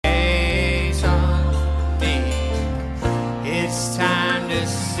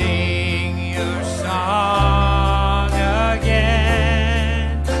sing your song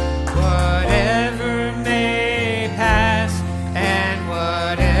again. Whatever may pass and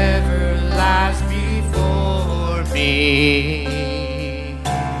whatever lies before me,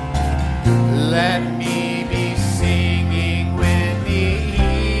 let me be singing when the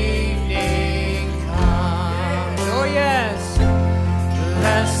evening comes. Oh yes,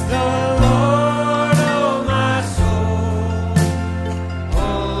 bless the Lord, oh my soul,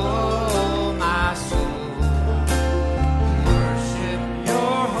 oh my soul, worship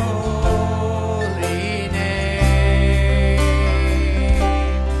your holy name.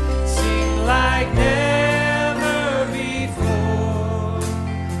 Sing like never before,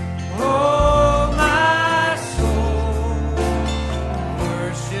 oh my soul,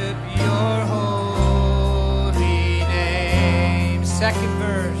 worship your holy name. Second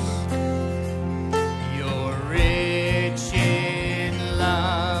verse. You're rich in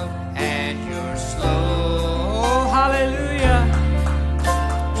love and you're slow. Hallelujah.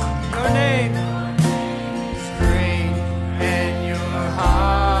 Your name is great and your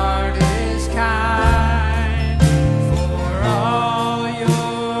heart is kind. For all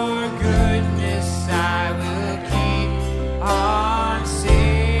your goodness I will keep on singing.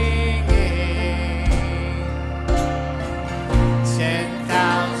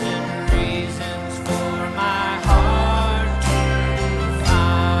 10,000 reasons for my heart to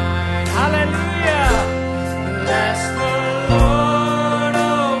find. Hallelujah. Bless the Lord,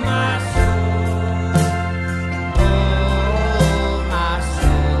 oh my soul, oh my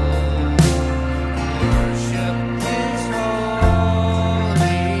soul, worship his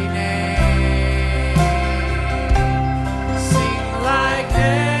holy name. Sing like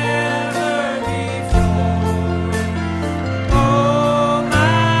never before, oh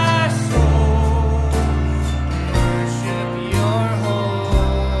my soul, worship your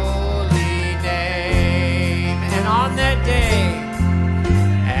holy name. And on that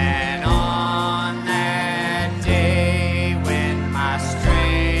day when my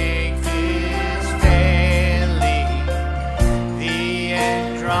strength is failing, the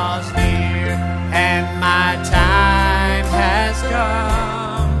end draws near and my time has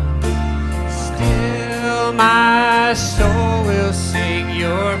come, still my soul will sing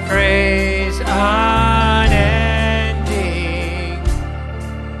your praise unending.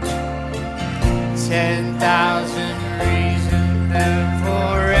 10,000 reasons and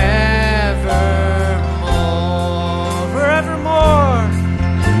forevermore, forevermore.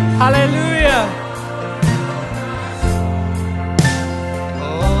 Hallelujah.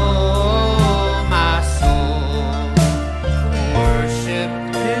 Oh, my soul, worship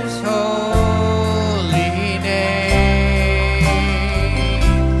his holy name.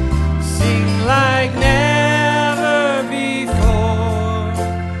 Sing like never before.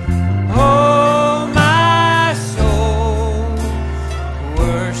 Oh, my soul,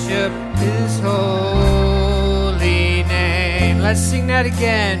 worship his holy name. Let's sing that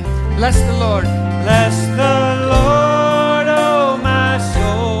again. Bless the Lord. Bless the Lord, oh my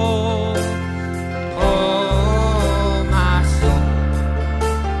soul. Oh, my soul.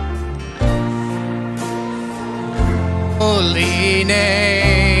 Holy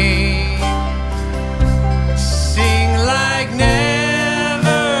name. Sing like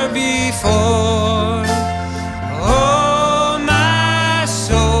never before. Oh, my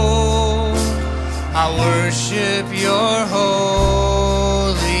soul, I worship your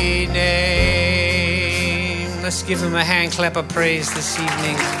holy name. Let's give him a hand clap of praise this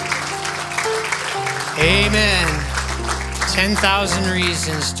evening. Amen. 10,000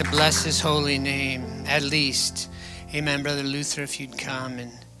 reasons to bless his holy name, at least. Amen. Brother Luther, if you'd come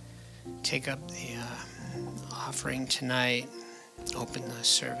and take up the offering tonight, open the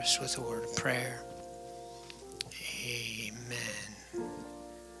service with a word of prayer. Amen.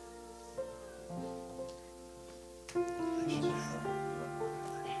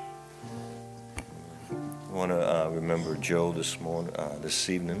 I want to remember Joe this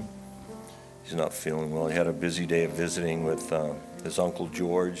evening. He's not feeling well. He had a busy day of visiting with his Uncle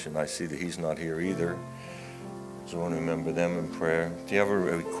George, and I see that he's not here either. So I want to remember them in prayer. Do you have a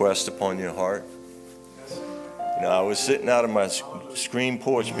request upon your heart? You know, I was sitting out on my screen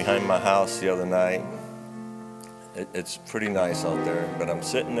porch behind my house the other night. It's pretty nice out there, but I'm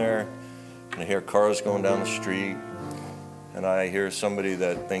sitting there and I hear cars going down the street, and I hear somebody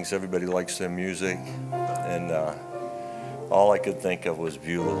that thinks everybody likes their music, and all I could think of was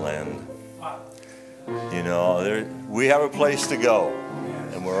Beulah Land. You know, we have a place to go,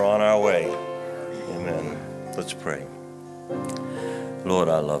 and we're on our way. Amen. Let's pray. Lord,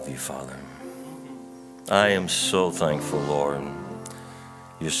 I love you, Father. I am so thankful, Lord,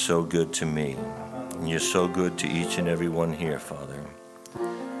 You're so good to me. And you're so good to each and every one here, Father.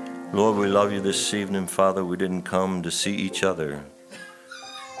 Lord, we love you this evening, Father. We didn't come to see each other,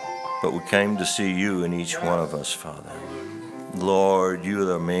 but we came to see you in each one of us, Father. Lord, you're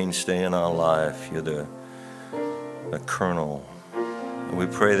the mainstay in our life. You're the kernel. And we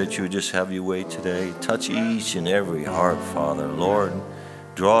pray that you would just have your way today. Touch each and every heart, Father. Lord,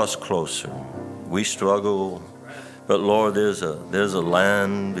 draw us closer. We struggle, but Lord, there's a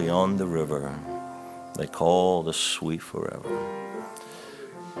land beyond the river they call the sweet forever.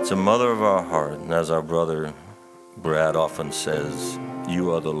 It's a mother of our heart, and as our brother Brad often says,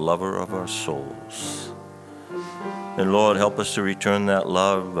 you are the lover of our souls. And Lord, help us to return that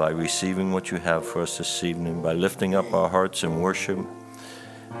love by receiving what you have for us this evening, by lifting up our hearts in worship.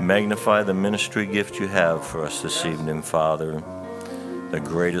 Magnify the ministry gift you have for us this evening, Father, the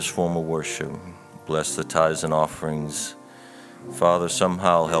greatest form of worship. Bless the tithes and offerings. Father,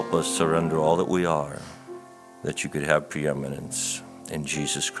 somehow help us surrender all that we are, that you could have preeminence. In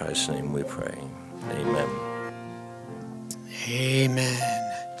Jesus Christ's name we pray. Amen. Amen.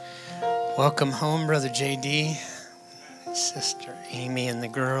 Welcome home, Brother JD, Sister Amy, and the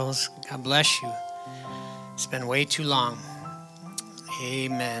girls. God bless you. It's been way too long.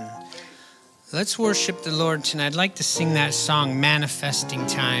 Amen. Let's worship the Lord tonight. I'd like to sing that song, Manifesting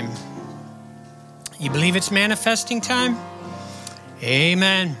Time. You believe it's manifesting time?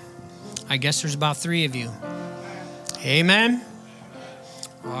 Amen. I guess there's about 3 of you. Amen.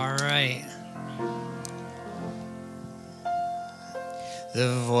 All right.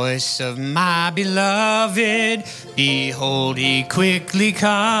 The voice of my beloved, behold, he quickly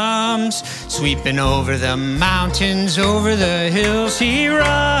comes, sweeping over the mountains, over the hills he runs.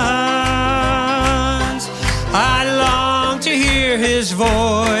 I long to hear his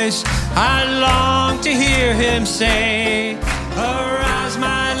voice, I long to hear him say, arise,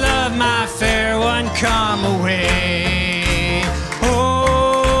 my love, my fair one, come away.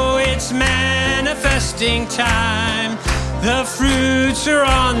 Oh, it's manifesting time. The fruits are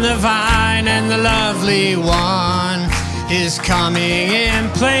on the vine, and the lovely one is coming in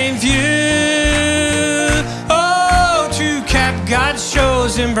plain view. Oh, to keep God's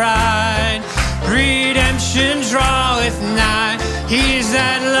chosen bride, redemption draweth nigh. He's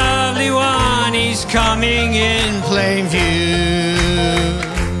that lovely one, he's coming in plain view.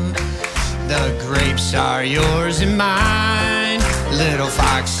 The grapes are yours and mine, little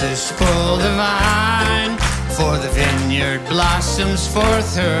foxes pull the vine, for the vineyard blossoms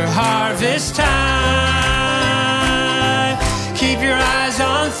forth her harvest time. Keep your eyes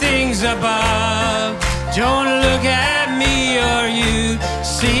on things above, don't look at me or you.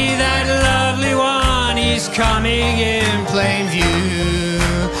 See that lovely one, he's coming in plain view.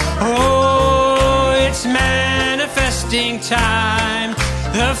 Oh, it's manifesting time.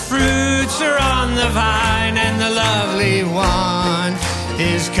 The fruits are on the vine, and the lovely one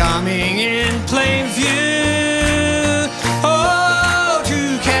is coming in plain view. Oh,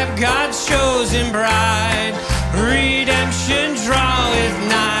 to keep God's chosen bride, redemption draweth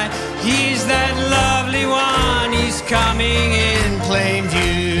nigh. He's that lovely one, he's coming in plain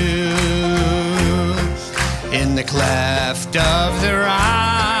view. In the cleft of the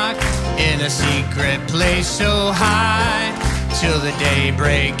rock, in a secret place so high, till the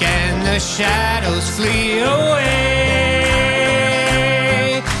daybreak and the shadows flee away.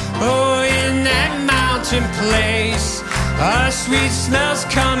 Oh, in that mountain place, a sweet smell's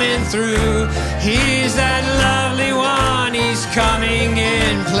coming through. He's that lovely one, he's coming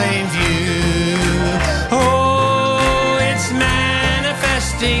in plain view. Oh, it's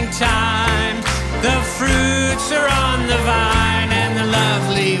manifesting time. The fruits are on the vine, and the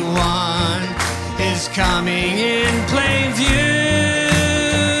lovely one is coming in plain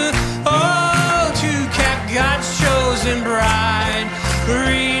view. Oh, to keep God's chosen bride,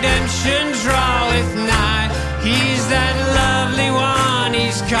 redemption draweth nigh. He's that lovely one,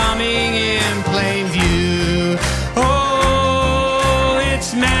 he's coming in plain view. Oh,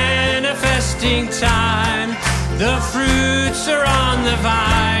 it's manifesting time. The fruits are on the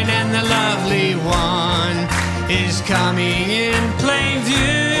vine, and the lovely one is coming in plain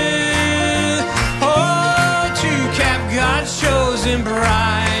view. Oh, to keep God's chosen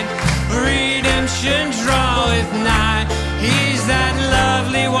bride, redemption draweth nigh. He's that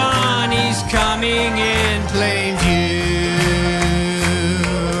lovely one, he's coming in plain view.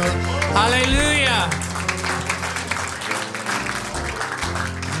 Hallelujah.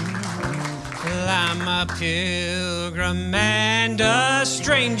 Well, I'm a pilgrim and a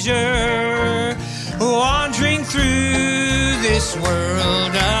stranger, wandering through this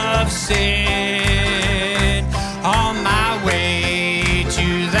world of sin, on my way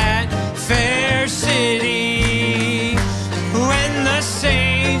to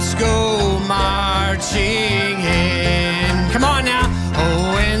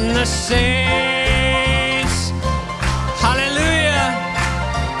the saints, hallelujah.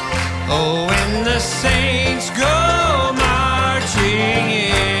 Oh, when the saints go marching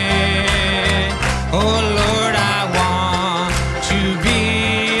in. Oh, Lord, I want to be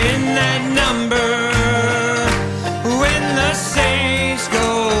in that number. When the saints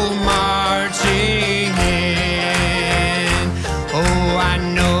go marching in. Oh, I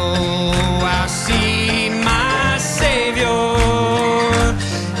know I'll see my Savior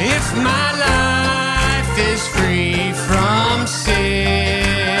if my life is free from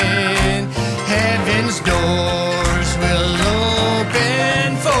sin. Heaven's doors will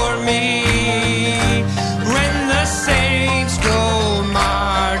open for me when the saints go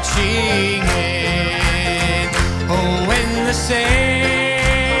marching in. Oh, when the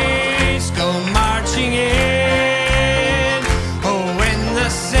saints go marching in. Oh, when the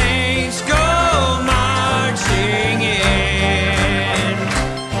saints go marching in.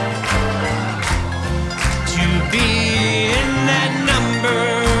 To be in that number.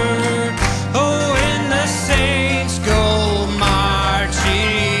 Oh, when the saints go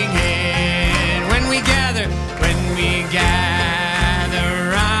marching in. When we gather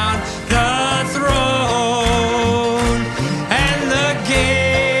round the throne, and the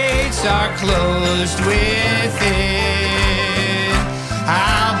gates are closed within,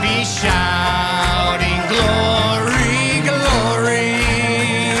 I'll be shouting glory, glory,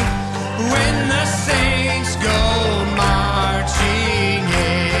 when the saints go marching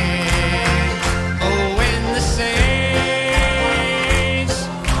in. Oh, when the saints,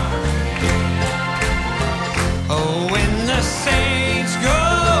 oh, when the saints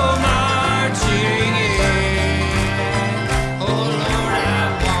go marching in. Oh, Lord, I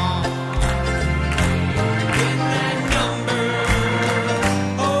want in that number.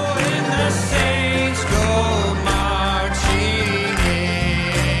 Oh, when the saints go marching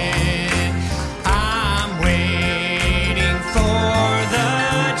in. I'm waiting for the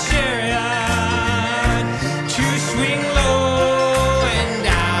chariot to swing low, and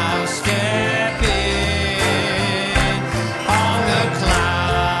I'll step in. On the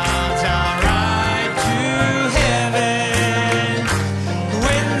clouds I'll ride to heaven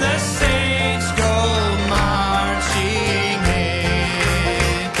when the saints go marching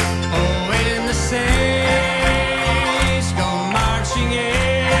in. Oh, when the saints go marching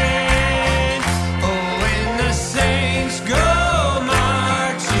in. Oh, when the saints go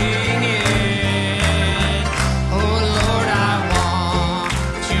marching in. Oh, Lord, I want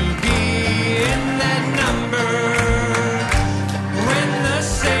to be in that number. When the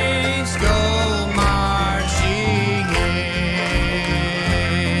saints go marching in.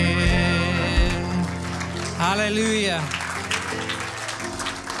 Hallelujah.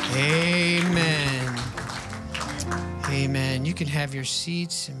 Amen. Amen. You can have your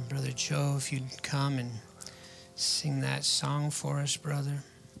seats, and Brother Joe, if you'd come and sing that song for us, brother.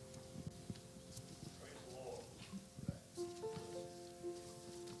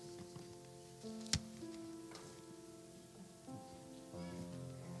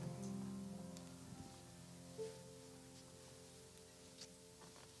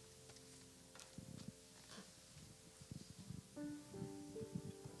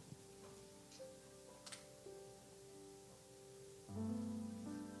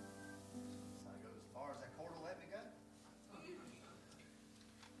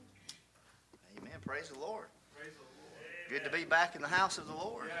 Amen. Praise the Lord. Good to be back in the house of the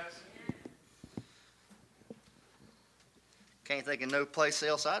Lord. Can't think of no place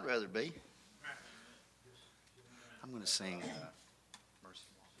else I'd rather be. I'm going to sing Mercy.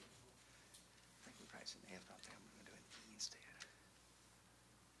 I think we're practicing the F, but I think I'm going to do an E instead.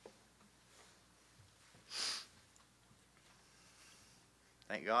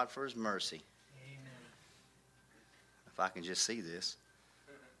 Thank God for His mercy. Amen. If I can just see this.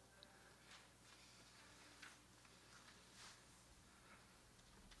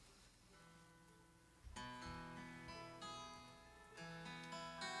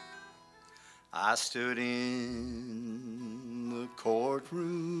 I stood in the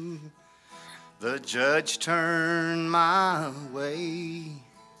courtroom, the judge turned my way.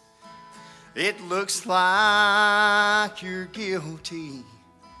 It looks like you're guilty.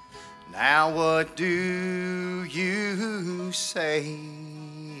 Now what do you say?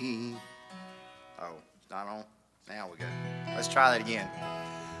 Oh, it's not on? Now we go. Let's try that again.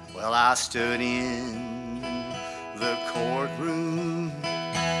 Well, I stood in the courtroom,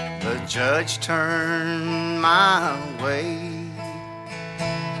 the judge turned my way.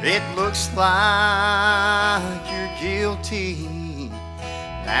 It looks like you're guilty.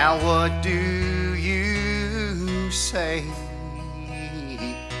 Now what do you say?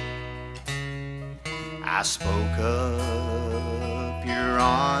 I spoke up, Your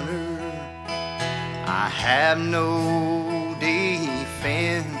Honor. I have no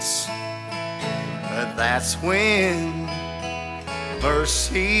defense, but that's when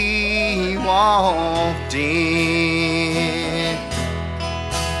mercy walked in.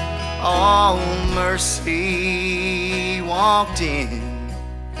 Oh, mercy walked in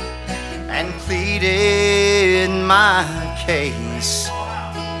and pleaded my case,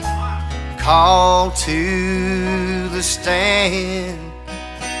 called to the stand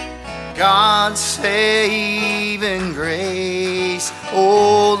God's saving grace.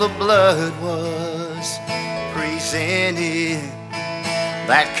 Oh, the blood was presented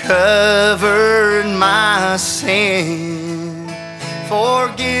that covered my sin,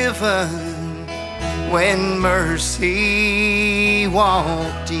 forgiven when mercy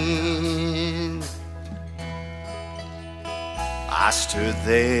walked in. I stood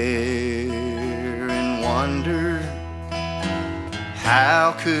there and wondered,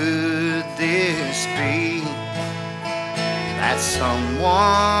 how could this be, that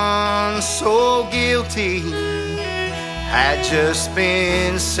someone so guilty had just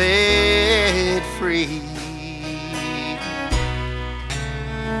been set free?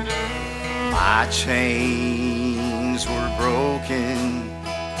 My chains were broken,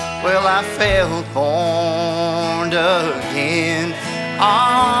 well, I felt born again.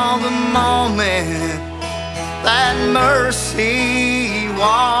 All the moment that mercy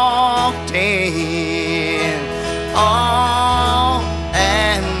walked in, oh,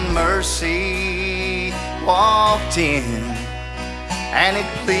 and mercy walked in, and it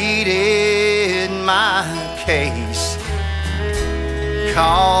pleaded my case,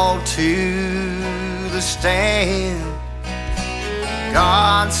 called to the stand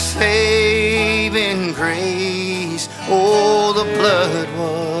God's saving grace. Oh, the blood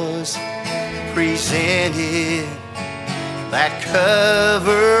was presented that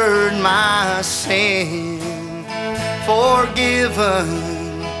covered my sin, forgiven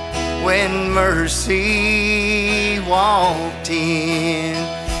when mercy walked in.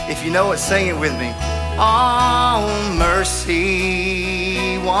 If you know it, sing it with me. Oh,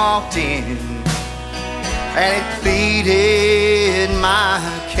 mercy walked in, and it pleaded my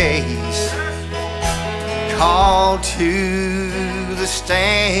case, called to the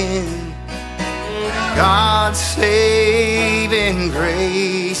stand God's saving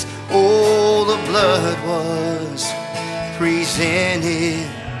grace. Oh, the blood was presented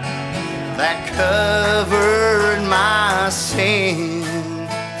that covered my sin,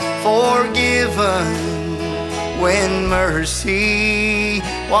 forgiven when mercy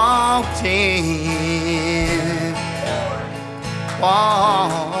walked in,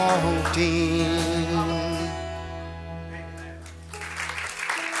 walked in.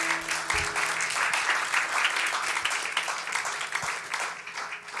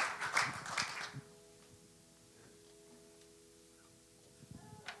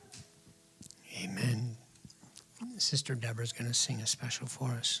 Amen. Sister Deborah's going to sing a special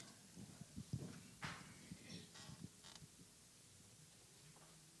for us.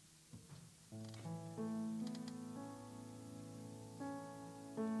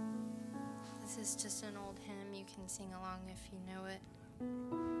 This is just an old hymn. You can sing along if you know it.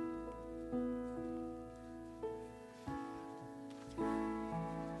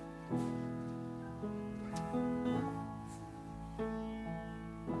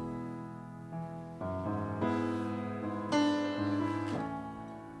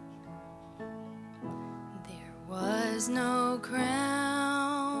 There was no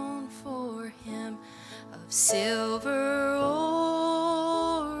crown for him of silver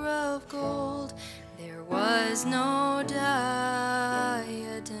or of gold. There was no diadem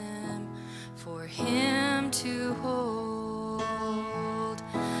for him to hold,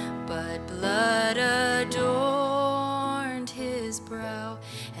 but blood adorned his brow,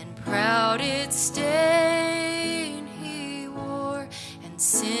 and proud its stain he wore, and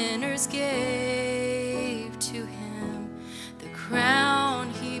sinners gave to him the crown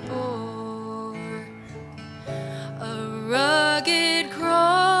he bore. A rugged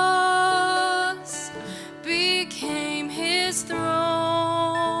cross became his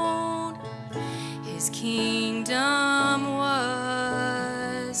throne. His kingdom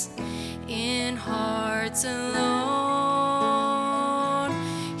was in hearts alone.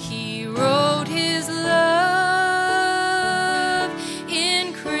 He wrote his love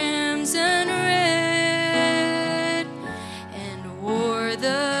in crimson red, and wore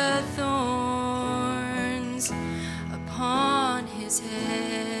the thorns upon his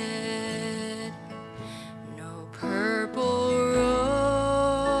head. No purple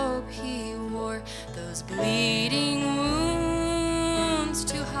robe he wore, those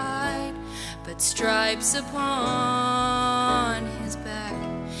stripes upon his back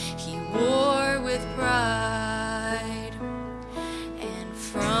he wore with pride, and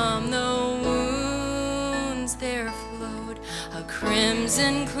from the wounds there flowed a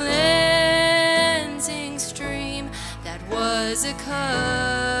crimson cleansing stream that was a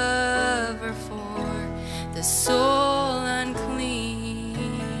cover for the soul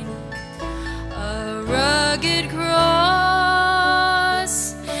unclean. A rugged cross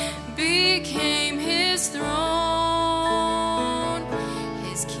became his throne.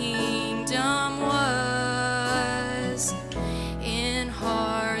 His kingdom was in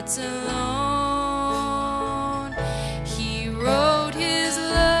hearts alone. He wrote his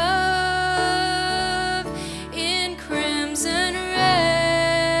love in crimson red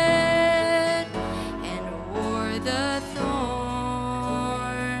and wore the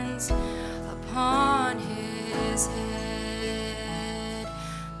thorns upon his head.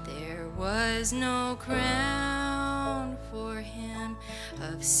 There was no crown for him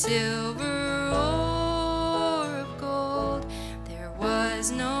of silver or of gold. There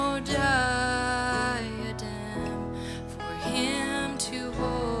was no diadem for him to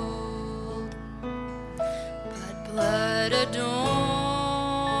hold, but blood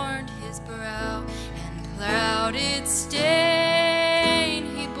adorned his brow, and clouded stain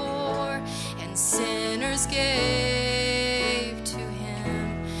he bore, and sinners gave to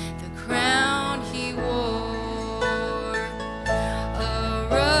him the crown he wore. A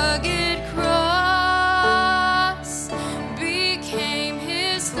rugged cross became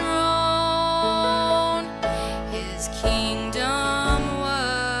his throne. His kingdom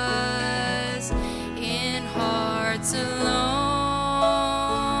was in hearts alone.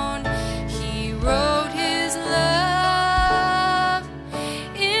 He wrote his love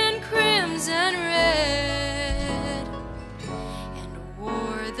in crimson red and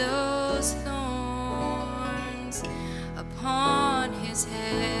wore those thorns upon his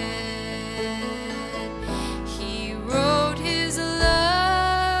head. He wrote his love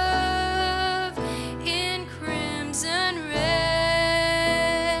in crimson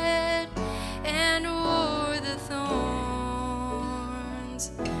red and wore the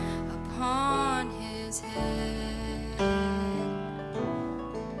thorns upon his head.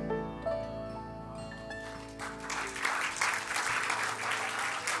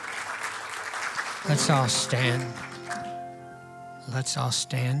 Let's all stand. Let's all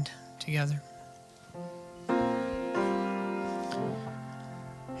stand together.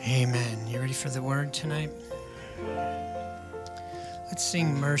 Amen. You ready for the word tonight? Let's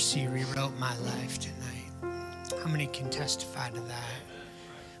sing Mercy Rewrote My Life tonight. How many can testify to that?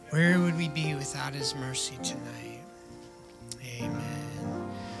 Where would we be without his mercy tonight?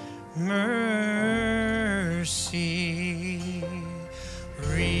 Amen. Mercy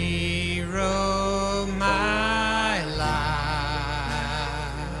rewrote my life.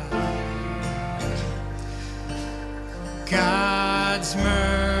 God's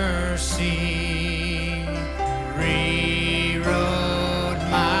mercy rewrote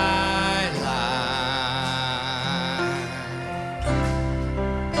my life.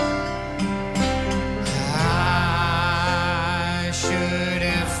 I should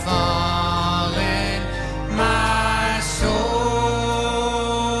have fallen, my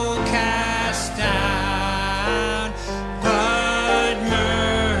soul cast down, but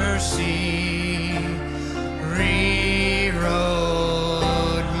mercy rewrote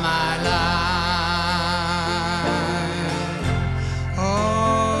my life.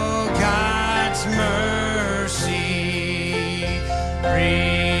 Oh, God's mercy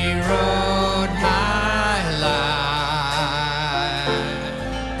rewrote my life.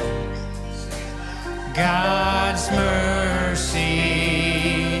 God's mercy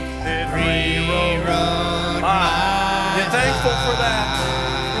rewrote my life. You're thankful for that?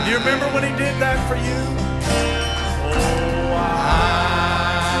 Do you remember when he did that for you? Oh,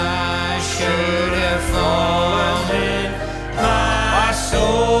 I should have fallen, my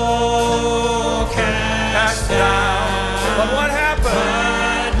soul cast down. But what happened?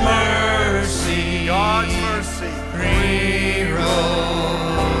 But mercy, God's mercy rewrote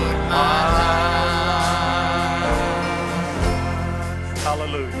my life.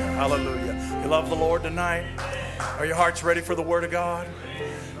 Hallelujah. Hallelujah. You love the Lord tonight? Are your hearts ready for the Word of God?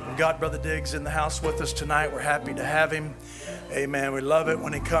 We've got Brother Diggs in the house with us tonight. We're happy to have him. Amen. We love it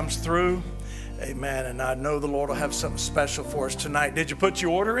when he comes through. Amen. And I know the Lord will have something special for us tonight. Did you put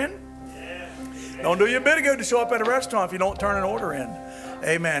your order in? Don't do you a bit of good to show up at a restaurant if you don't turn an order in.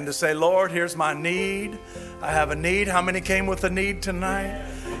 Amen. To say, Lord, here's my need. I have a need. How many came with a need tonight?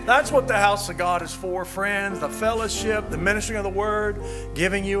 That's what the house of God is for, friends. The fellowship, the ministering of the word,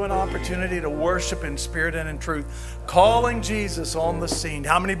 giving you an opportunity to worship in spirit and in truth, calling Jesus on the scene.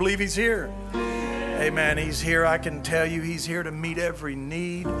 How many believe he's here? Amen. He's here. I can tell you he's here to meet every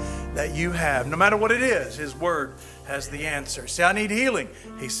need that you have. No matter what it is, his word has the answer. See, I need healing.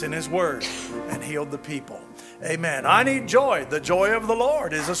 He sent his word and healed the people. Amen. I need joy. The joy of the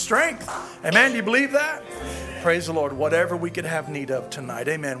Lord is a strength. Amen. Do you believe that? Praise the Lord. Whatever we could have need of tonight.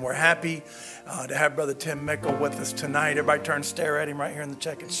 Amen. We're happy to have Brother Tim Mickle with us tonight. Everybody turn and stare at him right here in the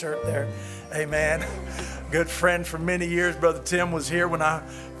checkered shirt there. Amen. Good friend for many years. Brother Tim was here when I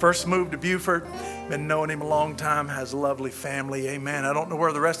first moved to Beaufort. Been knowing him a long time. Has a lovely family. Amen. I don't know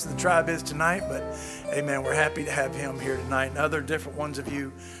where the rest of the tribe is tonight, but amen. We're happy to have him here tonight. And other different ones of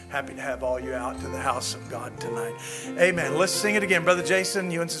you, happy to have all you out to the house of God tonight. Amen. Let's sing it again. Brother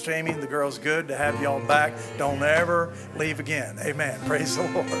Jason, you and Sister Amy and the girls, good to have y'all back. Don't ever leave again. Amen. Praise the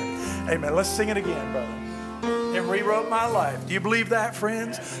Lord. Amen. Let's sing it again, brother. It rewrote my life. Do you believe that,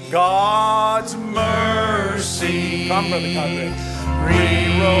 friends? God's mercy. Come, Brother Conrad.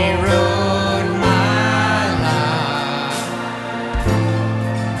 Rewrote my life.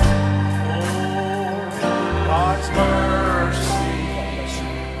 Oh, God's mercy.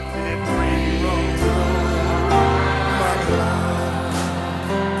 It rewrote my life.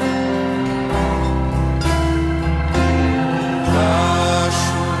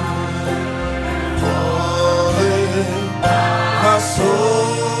 My soul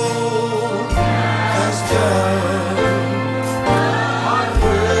has done my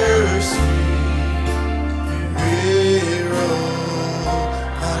mercy, rewrote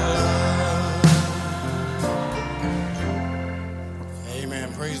my life. Amen.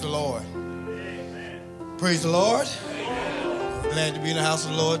 Praise the Lord. Praise the Lord. Glad to be in the house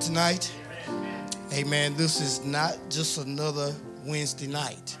of the Lord tonight. Amen. This is not just another Wednesday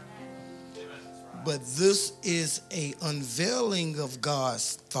night, but this is an unveiling of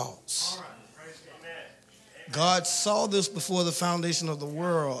God's thoughts. God saw this before the foundation of the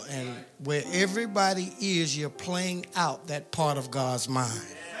world, and where everybody is, you're playing out that part of God's mind.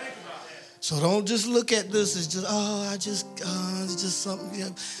 So don't just look at this as just, it's just something. You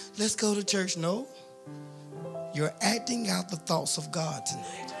know, let's go to church. No, you're acting out the thoughts of God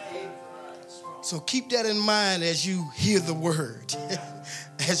tonight. So keep that in mind as you hear the word,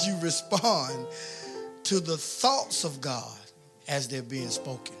 as you respond to the thoughts of God as they're being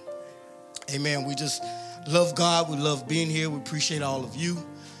spoken. Amen. We just love God. We love being here. We appreciate all of you.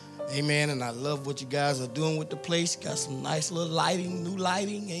 Amen. And I love what you guys are doing with the place. Got some nice little lighting, new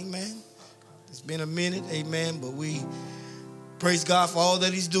lighting. Amen. It's been a minute. Amen. But we praise God for all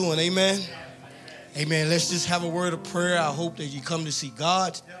that he's doing. Amen. Amen. Let's just have a word of prayer. I hope that you come to see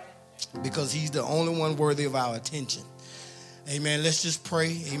God, because he's the only one worthy of our attention. Amen. Let's just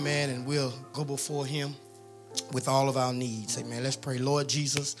pray. Amen. And we'll go before him with all of our needs. Amen. Let's pray. Lord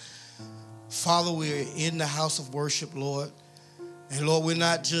Jesus, Father, we're in the house of worship, Lord. And Lord, we're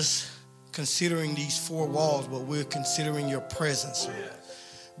not just considering these four walls, but we're considering your presence, Lord.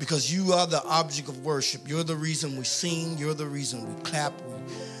 Because you are the object of worship. You're the reason we sing. You're the reason we clap.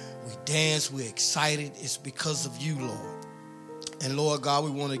 We dance. We're excited. It's because of you, Lord. And Lord God,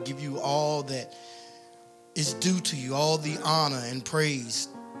 we want to give you all that is due to you, all the honor and praise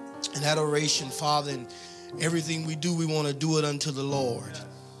and adoration, Father. And everything we do, we want to do it unto the Lord.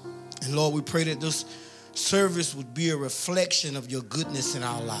 And Lord, we pray that this service would be a reflection of your goodness in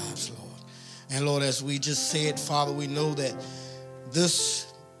our lives, Lord. And Lord, as we just said, Father, we know that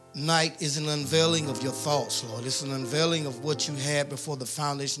this night is an unveiling of your thoughts, Lord. It's an unveiling of what you had before the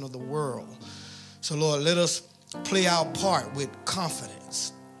foundation of the world. So, Lord, let us play our part with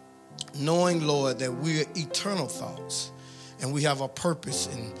confidence, knowing, Lord, that we're eternal thoughts and we have a purpose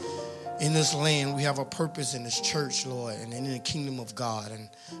in this land. We have a purpose in this church, Lord, and in the kingdom of God. And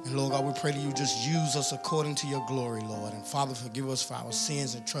Lord God, we pray that you just use us according to your glory, Lord. And Father, forgive us for our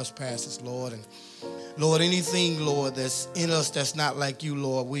sins and trespasses, Lord. And Lord, anything, Lord, that's in us that's not like you,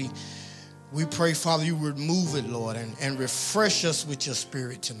 Lord, we pray, Father, you remove it, Lord, and refresh us with your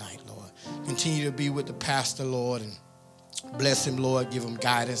spirit tonight, Lord. Continue to be with the pastor, Lord, and bless him, Lord. Give him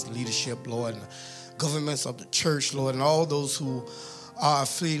guidance, leadership, Lord, and the governments of the church, Lord, and all those who are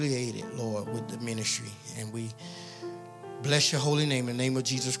affiliated, Lord, with the ministry. And we bless your holy name. In the name of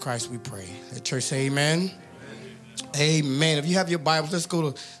Jesus Christ, we pray. The church say amen. Amen. Amen. If you have your Bibles, let's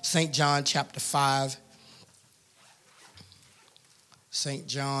go to St. John chapter 5. St.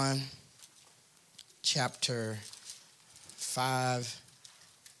 John chapter 5.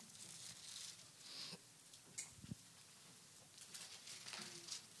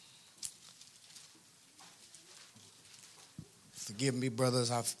 Forgive me,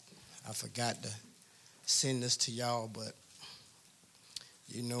 brothers. I forgot to send this to y'all, but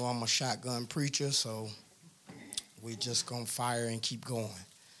you know I'm a shotgun preacher, so we're just going to fire and keep going.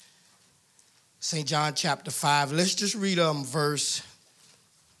 St. John chapter 5. Let's just read verse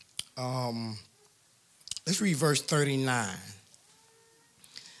 39.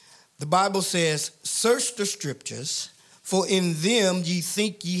 The Bible says, "Search the scriptures, for in them ye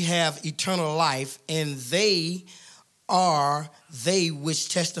think ye have eternal life, and they are they which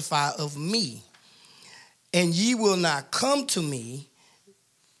testify of me. And ye will not come to me,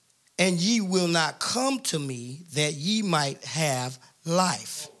 that ye might have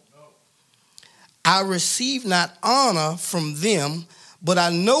life. I receive not honor from them, but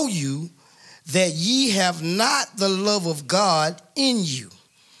I know you, that ye have not the love of God in you.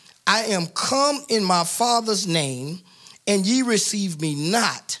 I am come in my Father's name, and ye receive me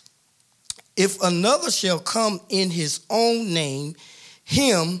not. If another shall come in his own name,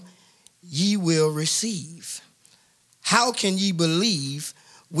 him ye will receive. How can ye believe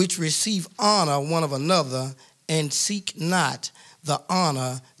which receive honor one of another, and seek not the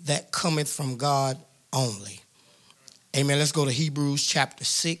honor that cometh from God only?" Amen. Let's go to Hebrews chapter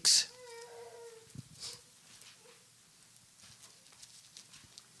 6.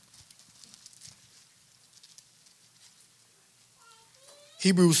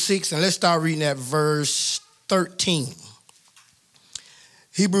 Hebrews 6, and let's start reading at verse 13.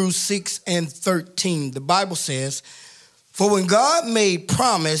 Hebrews 6 and 13. The Bible says, "For when God made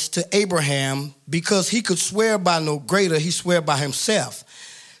promise to Abraham, because he could swear by no greater, he sware by himself,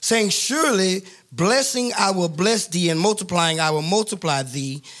 saying, Surely blessing I will bless thee, and multiplying I will multiply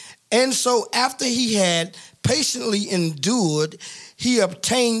thee. And so after he had patiently endured, he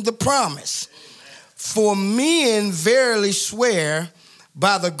obtained the promise. For men verily swear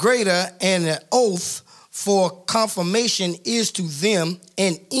by the greater, and an oath for confirmation is to them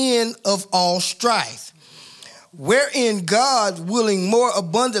an end of all strife. Wherein God, willing more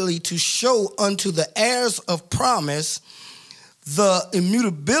abundantly to show unto the heirs of promise the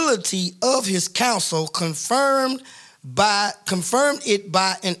immutability of his counsel, confirmed it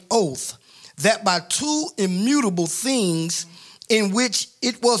by an oath, that by two immutable things in which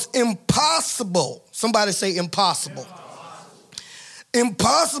it was impossible," somebody say impossible,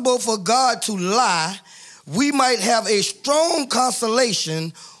 "impossible for God to lie, we might have a strong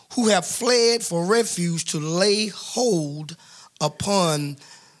consolation, who have fled for refuge, to lay hold upon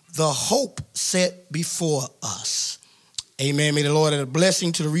the hope set before us." Amen. May the Lord add a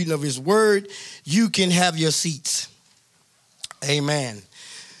blessing to the reading of his word. You can have your seats. Amen.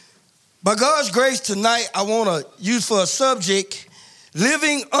 By God's grace tonight, I want to use for a subject,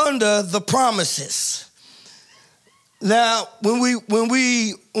 living under the promises. Now, when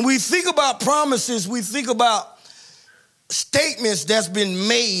we think about promises, we think about statements that's been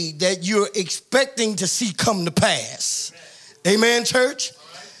made that you're expecting to see come to pass. Amen, church?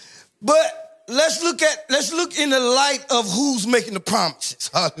 But let's look in the light of who's making the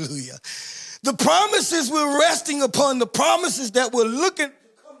promises. Hallelujah. The promises we're resting upon, the promises that we're looking to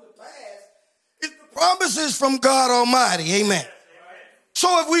come to pass, is the promises from God Almighty. Amen.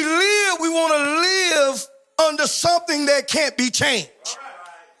 So if we want to live under something that can't be changed.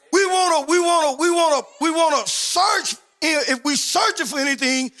 We want to search. If we searching for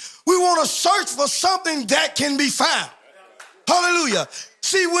anything, we want to search for something that can be found. Hallelujah.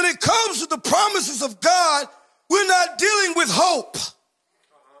 See, when it comes to the promises of God, we're not dealing with hope.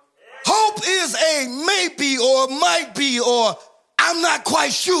 Hope is a maybe or might be or I'm not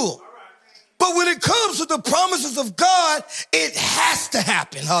quite sure. But when it comes to the promises of God, it has to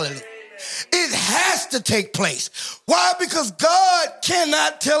happen. Hallelujah. It has to take place. Why? Because God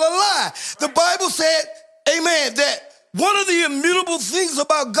cannot tell a lie. The Bible said, amen, that one of the immutable things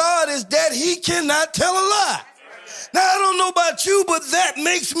about God is that he cannot tell a lie. Now, I don't know about you, but that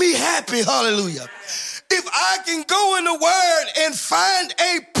makes me happy. Hallelujah. If I can go in the word and find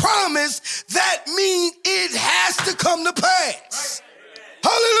a promise, that means it has to come to pass.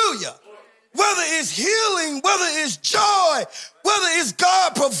 Hallelujah. Whether it's healing, whether it's joy, whether it's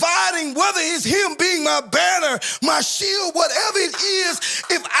God providing, whether it's him being my banner, my shield, whatever it is,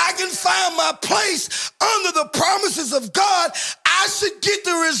 if I can find my place under the promises of God, I should get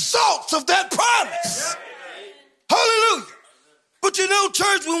the results of that promise. Hallelujah. But you know,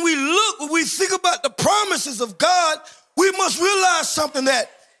 church, when we think about the promises of God, we must realize something, that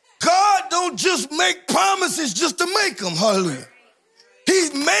God don't just make promises just to make them. Hallelujah.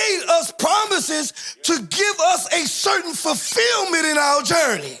 He's made us promises to give us a certain fulfillment in our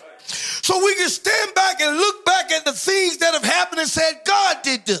journey. So we can stand back and look back at the things that have happened and said, God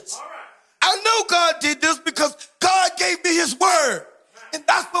did this. I know God did this because God God gave me his word. And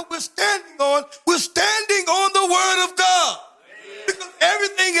that's what we're standing on. We're standing on the word of God. Because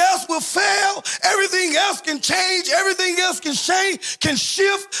everything else will fail. Everything else can change. Everything else can change, can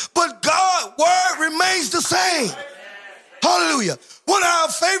shift. But God's word remains the same. Hallelujah. One of our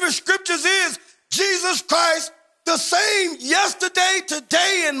favorite scriptures is Jesus Christ, the same yesterday,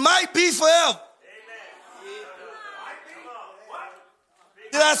 today, and might be forever.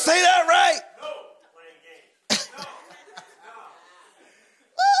 Did I say that right?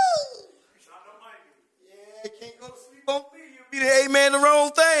 Yeah, can't go to sleep on me. You'll be the amen the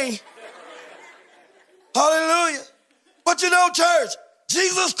wrong thing. Hallelujah. But you know, church,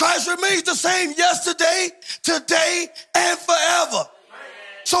 Jesus Christ remains the same yesterday, today, and forever.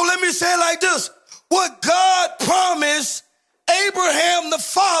 So let me say it like this. What God promised Abraham the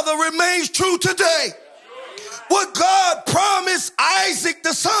father remains true today. What God promised Isaac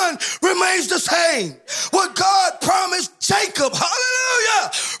the son remains the same. What God promised Jacob,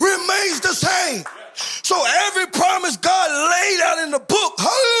 hallelujah, remains the same. So every promise God laid out in the book,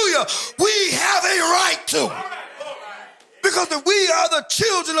 hallelujah, we have a right to. Because if we are the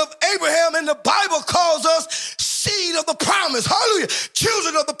children of Abraham, and the Bible calls us seed of the promise, hallelujah,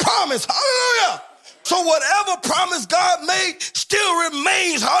 children of the promise, hallelujah. So whatever promise God made still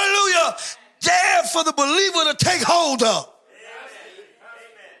remains, hallelujah, there for the believer to take hold of.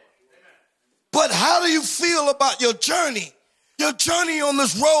 But how do you feel about your journey on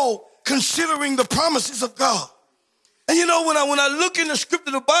this road, considering the promises of God? And you know, when I look in the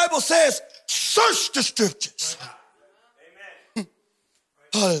scripture, the Bible says, search the scriptures.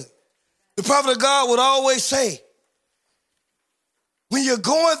 The prophet of God would always say, when you're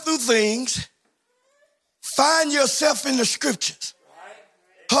going through things, find yourself in the scriptures.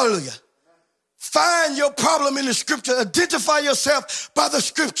 Hallelujah. Find your problem in the scripture. Identify yourself by the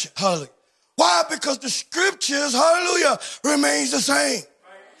scripture. Hallelujah. Why? Because the scriptures, hallelujah, remains the same.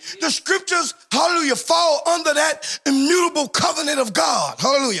 The scriptures, hallelujah, fall under that immutable covenant of God.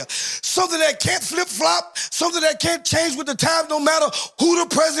 Hallelujah. Something that can't flip-flop, something that can't change with the times, no matter who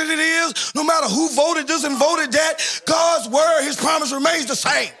the president is, no matter who voted this and voted that. God's word, his promise remains the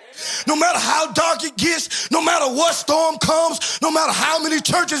same. No matter how dark it gets, no matter what storm comes, no matter how many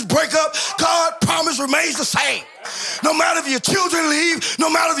churches break up, God's promise remains the same. No matter if your children leave, no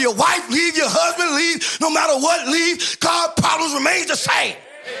matter if your wife leave, your husband leave, no matter what leave, God's promise remains the same.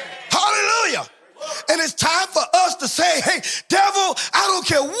 Hallelujah. And it's time for us to say, hey, devil, I don't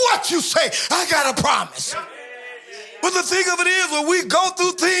care what you say, I got a promise. But the thing of it is, when we go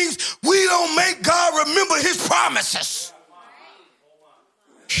through things, we don't make God remember his promises.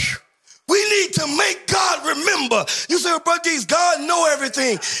 We need to make God remember. You say, well, Brother Jesus, God know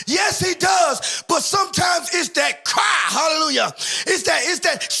everything. Yes, he does. But sometimes it's that cry, hallelujah. It's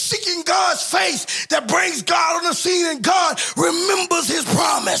that seeking God's face that brings God on the scene, and God remembers his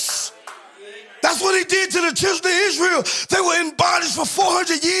promise. That's what he did to the children of Israel. They were in bondage for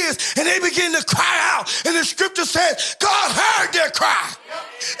 400 years, and they began to cry out. And the scripture says, God heard their cry.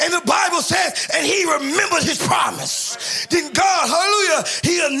 And the Bible says, and he remembered his promise. Then God, hallelujah,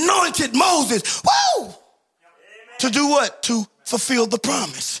 he anointed Moses, to do what? To fulfill the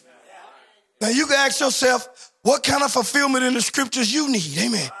promise. Now you can ask yourself, what kind of fulfillment in the scriptures you need?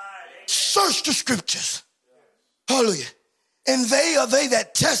 Amen. Search the scriptures. Hallelujah. And they are they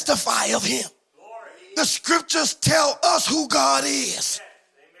that testify of him. The scriptures tell us who God is.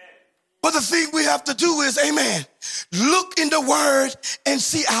 But the thing we have to do is, amen, look in the word and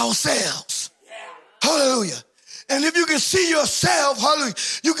see ourselves. Hallelujah. And if you can see yourself, hallelujah,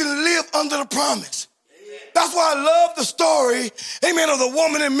 you can live under the promise. That's why I love the story, amen, of the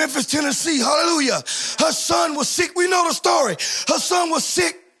woman in Memphis, Tennessee. Hallelujah. Her son was sick. We know the story. Her son was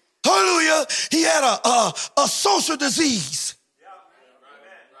sick. Hallelujah. He had a social disease.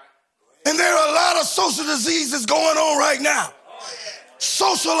 And there are a lot of social diseases going on right now.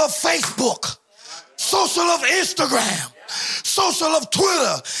 Social of Facebook, social of Instagram, social of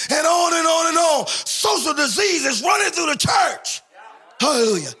Twitter, and on and on and on. Social disease is running through the church.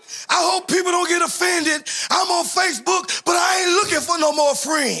 Hallelujah. I hope people don't get offended. I'm on Facebook, but I ain't looking for no more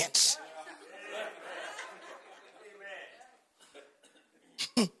friends.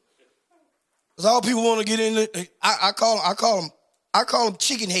 Because all people want to get in, I call them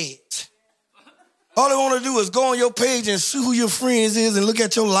chicken heads. All they want to do is go on your page and see who your friends is and look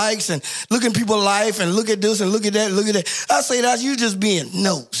at your likes and look at people's life and look at this and look at that, look at that. I say that's you just being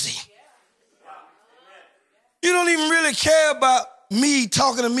nosy. You don't even really care about me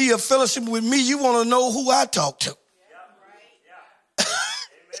talking to me or fellowship with me. You want to know who I talk to.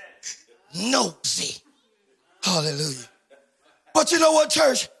 Nosy. Hallelujah. But you know what,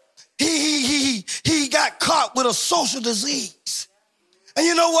 church? he got caught with a social disease. And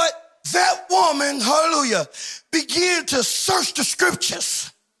you know what? That woman, hallelujah, began to search the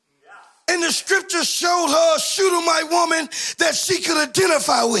scriptures. And the scriptures showed her a Shunammite woman that she could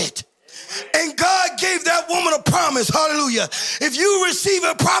identify with. And God gave that woman a promise, hallelujah. If you receive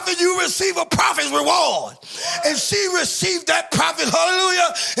a prophet, you receive a prophet's reward. And she received that prophet, hallelujah.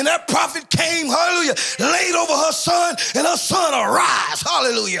 And that prophet came, hallelujah, laid over her son, and her son arise,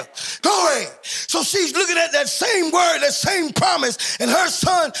 hallelujah. Glory. So she's looking at that same word, that same promise, and her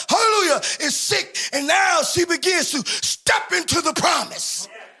son, hallelujah, is sick. And now she begins to step into the promise.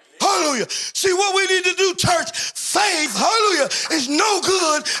 Hallelujah. See, what we need to do, church, faith, hallelujah, is no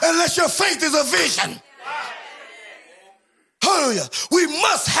good unless your faith is a vision. Hallelujah. We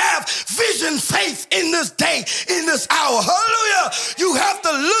must have vision faith in this day, in this hour. Hallelujah. You have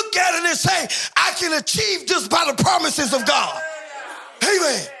to look at it and say, I can achieve this by the promises of God.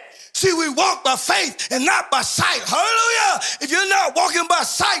 Amen. See, we walk by faith and not by sight. Hallelujah. If you're not walking by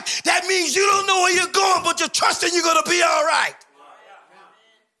sight, that means you don't know where you're going, but you're trusting you're going to be all right.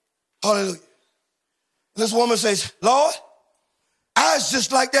 Hallelujah. This woman says, Lord, I was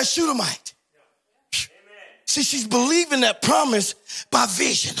just like that Shunammite. See, she's believing that promise by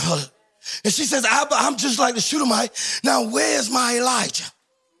vision. And she says, I'm just like the Shunammite. Now, where's my Elijah?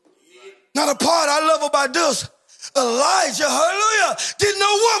 Now, the part I love about this, Elijah, hallelujah, didn't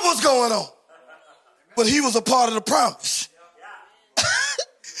know what was going on. But he was a part of the promise.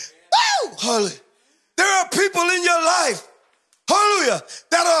 Woo! Hallelujah. There are people in your life, hallelujah,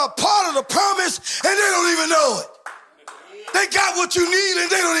 that are a part of the promise and they don't even know it. They got what you need and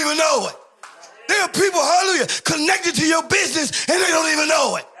they don't even know it. There are people, hallelujah, connected to your business and they don't even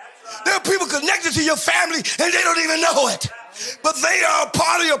know it. There are people connected to your family and they don't even know it. But they are a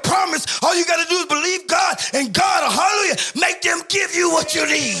part of your promise. All you got to do is believe God, and God, hallelujah, make them give you what you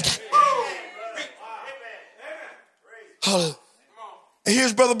need. Hallelujah. And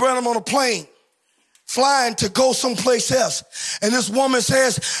here's Brother Branham on a plane, flying to go someplace else. And this woman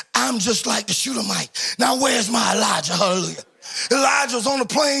says, I'm just like the Shunammite. Now where's my Elijah? Hallelujah. Elijah was on the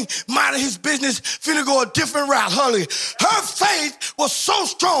plane, minding his business, finna go a different route. Hallelujah. Her faith was so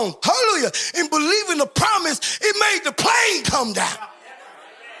strong, hallelujah, in believing the promise, it made the plane come down.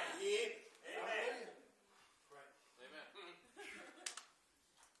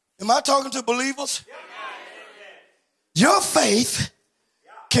 Am I talking to believers? Your faith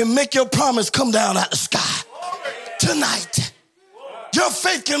can make your promise come down out the sky tonight. Your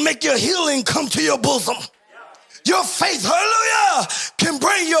faith can make your healing come to your bosom. Your faith, hallelujah, can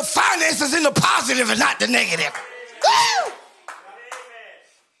bring your finances in the positive and not the negative. Woo!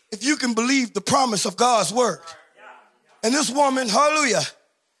 If you can believe the promise of God's word. And this woman, hallelujah,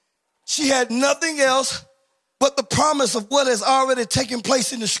 she had nothing else but the promise of what has already taken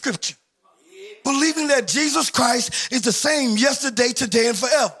place in the scripture. Believing that Jesus Christ is the same yesterday, today, and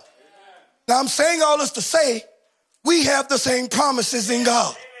forever. Now, I'm saying all this to say we have the same promises in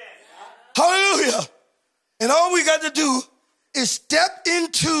God. Hallelujah. And all we got to do is step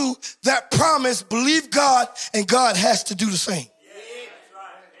into that promise, believe God, and God has to do the same.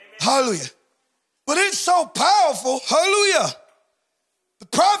 Hallelujah. But it's so powerful. Hallelujah. The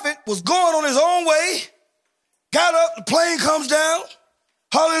prophet was going on his own way, got up, the plane comes down.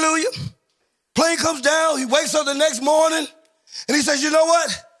 Hallelujah. Plane comes down, he wakes up the next morning, and he says, you know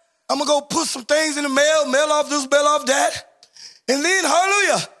what? I'm going to go put some things in the mail off this, mail off that. And then,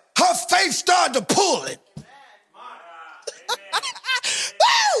 hallelujah, her faith started to pull it.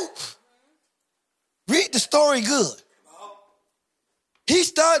 Woo! Read the story good. He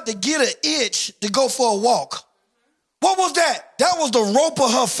started to get an itch to go for a walk. What was that? That was the rope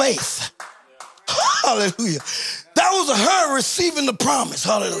of her faith. Hallelujah. That was her receiving the promise.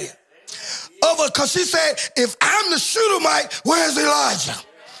 Hallelujah. Because she said, if I'm the Shunammite, where's Elijah?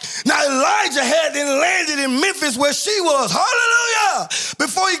 Now, Elijah had then landed in Memphis where she was. Hallelujah.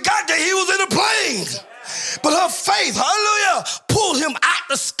 Before he got there, he was in a plane. But her faith, hallelujah, pulled him out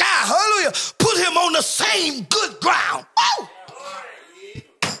the sky. Hallelujah. Put him on the same good ground. Woo!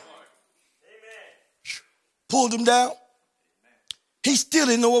 Pulled him down. He still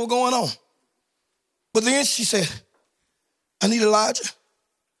didn't know what was going on. But then she said, I need Elijah.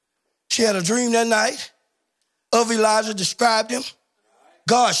 She had a dream that night of Elijah, described him.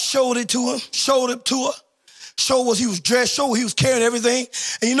 God showed it to him, showed it to her, showed what he was dressed, showed what he was carrying, everything.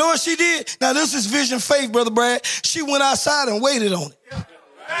 And you know what she did? Now, this is vision faith, Brother Brad. She went outside and waited on it.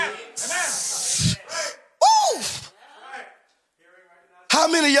 Woo! How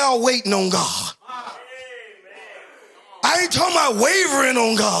many of y'all waiting on God? I ain't talking about wavering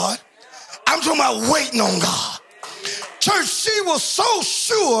on God. I'm talking about waiting on God. Church, Church, she was so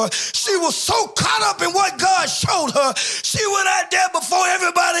sure, she was so caught up in what God showed her, she went out there before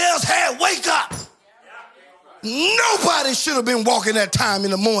everybody else had wake up. Nobody should have been walking that time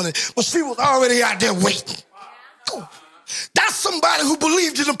in the morning, but she was already out there waiting. That's somebody who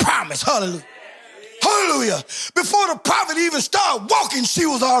believed in the promise. Hallelujah. Hallelujah. Before the prophet even started walking, she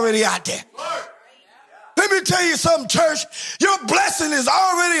was already out there. Let me tell you something, church. Your blessing is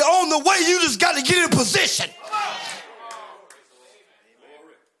already on the way. You just got to get in position.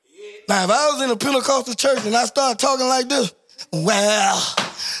 Now, if I was in a Pentecostal church and I started talking like this, well,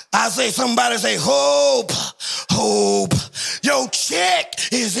 I say somebody say, hope, hope, your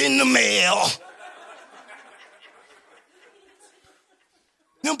check is in the mail.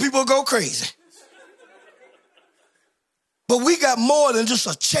 Them people go crazy. But we got more than just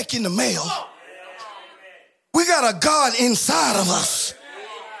a check in the mail. We got a God inside of us.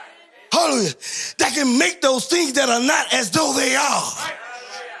 Hallelujah. That can make those things that are not as though they are.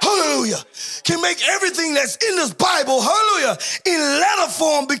 Hallelujah. Can make everything that's in this Bible, hallelujah, in letter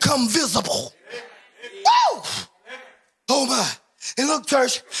form become visible. Woo! Oh my. And look,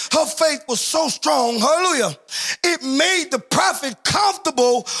 church, her faith was so strong, hallelujah, it made the prophet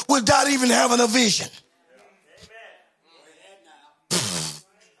comfortable without even having a vision.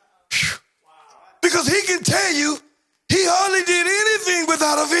 Because he can tell you he hardly did anything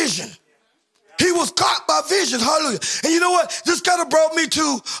without a vision. He was caught by vision, hallelujah. And you know what? This kind of brought me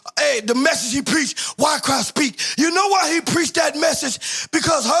to the message he preached, Why Christ Speak. You know why he preached that message?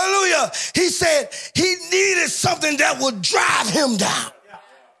 Because, hallelujah, he said he needed something that would drive him down.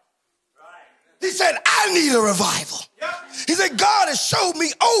 He said, I need a revival. He said, God has showed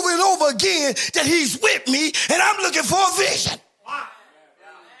me over and over again that he's with me, and I'm looking for a vision.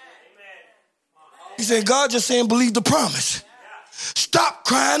 He said, God just saying, believe the promise. Stop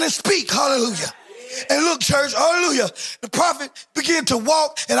crying and speak. Hallelujah. And look, church, hallelujah. The prophet began to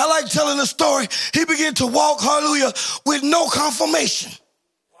walk, and I like telling the story. He began to walk, hallelujah, with no confirmation.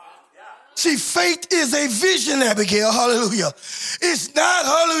 See, faith is a vision, Abigail, hallelujah. It's not,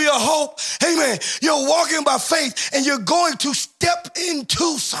 hallelujah, hope. Amen. You're walking by faith, and you're going to step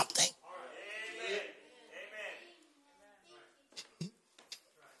into something.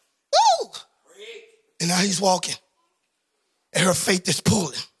 Woo! And now he's walking. And her faith is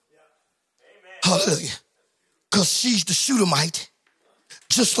pulling. Hallelujah. Because she's the Shunammite,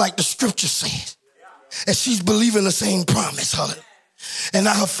 just like the scripture said. And she's believing the same promise. Hallelujah. And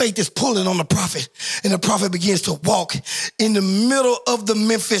now her faith is pulling on the prophet. And the prophet begins to walk in the middle of the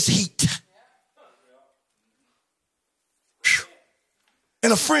Memphis heat.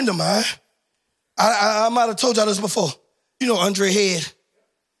 And a friend of mine, I might have told y'all this before. You know Andre Head.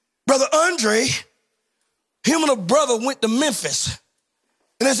 Brother Andre, him and a brother went to Memphis.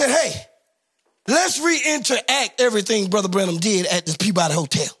 And they said, hey, let's re-interact everything Brother Branham did at this Peabody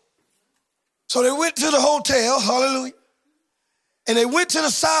Hotel. So they went to the hotel, hallelujah. And they went to the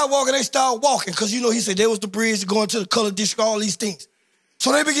sidewalk and they started walking. Because, you know, he said there was the bridge going to the color district, all these things.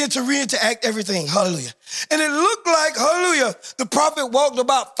 So they began to re-interact everything, hallelujah. And it looked like, hallelujah, the prophet walked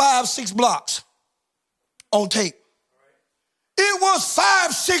about 5-6 blocks on tape. It was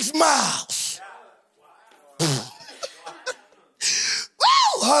 5-6 miles. Woo,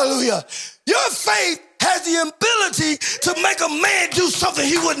 hallelujah. Your faith has the ability to make a man do something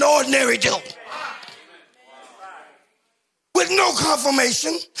he wouldn't ordinarily do. With no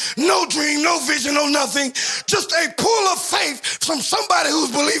confirmation, no dream, no vision, no nothing. Just a pull of faith from somebody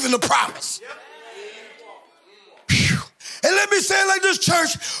who's believing the promise. Whew. And let me say it like this,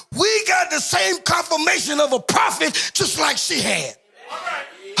 church. We got the same confirmation of a prophet just like she had.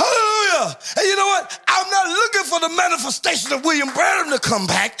 Hallelujah. And you know what? I'm not looking for the manifestation of William Branham to come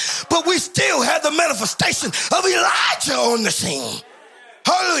back, but we still have the manifestation of Elijah on the scene.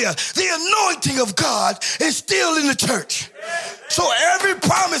 Hallelujah. The anointing of God is still in the church. So every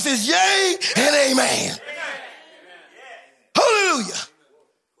promise is yea and amen. Hallelujah.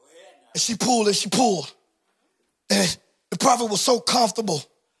 And she pulled and she pulled. And the prophet was so comfortable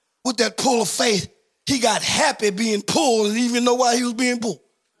with that pull of faith, he got happy being pulled and didn't even know why he was being pulled.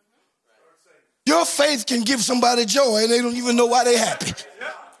 Your faith can give somebody joy and they don't even know why they're happy.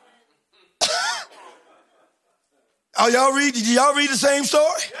 Did y'all read the same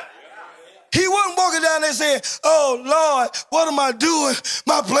story? He wasn't walking down there saying, oh, Lord, what am I doing?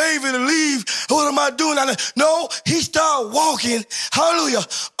 My plane to leave. What am I doing? No, he started walking, hallelujah,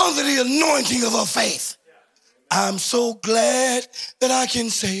 under the anointing of her faith. I'm so glad that I can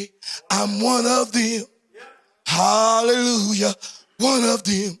say I'm one of them. Hallelujah, one of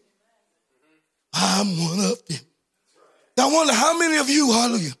them. I'm one of them. Now, I wonder how many of you,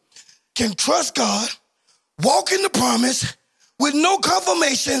 hallelujah, can trust God, walk in the promise with no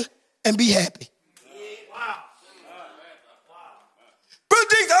confirmation and be happy. Brother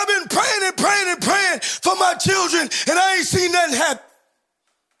Dix, I've been praying and praying and praying for my children, and I ain't seen nothing happen.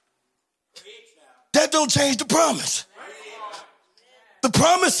 That don't change the promise. The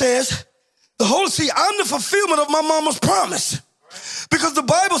promise says, I'm the fulfillment of my mama's promise. Because the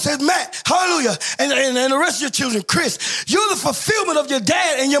Bible says, Matt, hallelujah, and the rest of your children, Chris, you're the fulfillment of your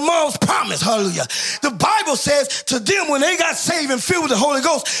dad and your mom's promise, hallelujah. The Bible says to them when they got saved and filled with the Holy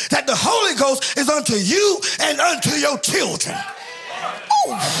Ghost, that the Holy Ghost is unto you and unto your children.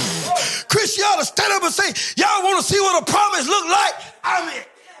 Ooh. Chris, you ought to stand up and say, y'all want to see what a promise look like? I'm it.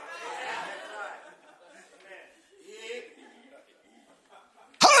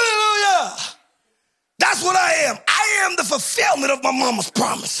 Hallelujah. That's what I am. I am the fulfillment of my mama's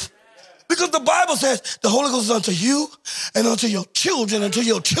promise. Because the Bible says the Holy Ghost is unto you and unto your children, unto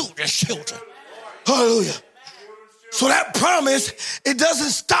your children's children. Hallelujah. So that promise, it doesn't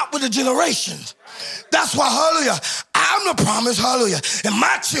stop with the generations. That's why, hallelujah, I'm the promise, hallelujah. And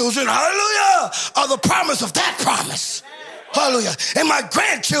my children, hallelujah, are the promise of that promise. Hallelujah. And my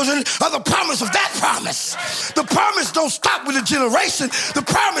grandchildren are the promise of that promise. The promise don't stop with the generation. The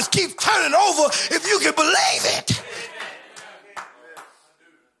promise keeps turning over if you can believe it.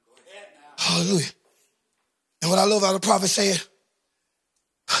 Hallelujah. And what I love how the prophet said,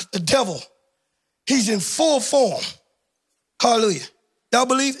 the devil, he's in full form. Hallelujah. Y'all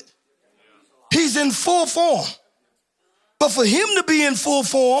believe it? He's in full form. But for him to be in full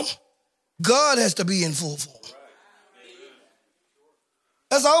form, God has to be in full form.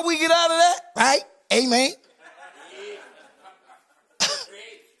 That's all we get out of that, right? Amen.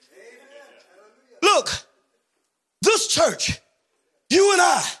 Look, this church, you and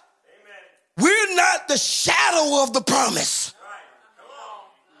I, we're not the shadow of the promise.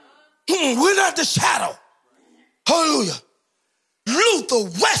 We're not the shadow. Hallelujah. Luther,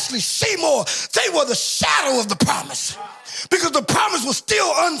 Wesley, Seymour, they were the shadow of the promise. Because the promise was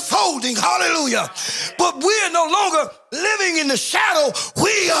still unfolding, hallelujah. But we're no longer living in the shadow.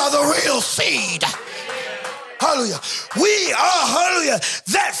 We are the real seed. Hallelujah. We are, hallelujah,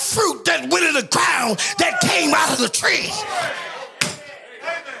 that fruit that went in the ground that came out of the tree.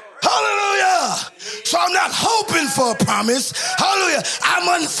 Hallelujah. So I'm not hoping for a promise. Hallelujah.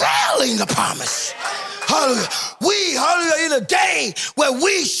 I'm unveiling the promise. Hallelujah. We, hallelujah, in a day where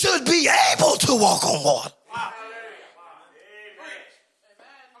we should be able to walk on water.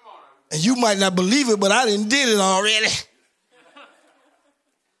 And you might not believe it, but I done did it already.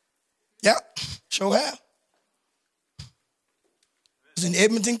 Yep, sure have. I was in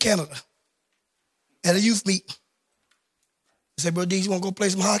Edmonton, Canada, at a youth meet. I said, Bro D, you want to go play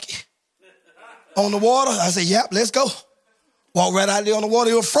some hockey? On the water? I said, yep, let's go. Walked right out there on the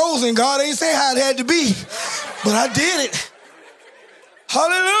water. It was frozen. God ain't say how it had to be, but I did it.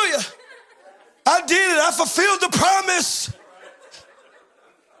 Hallelujah. I did it. I fulfilled the promise.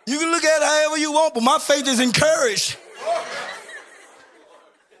 You can look at it however you want, but my faith is encouraged.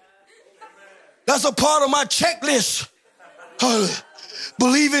 That's a part of my checklist.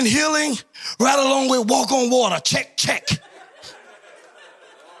 Believe in healing, right along with walk on water. Check, check.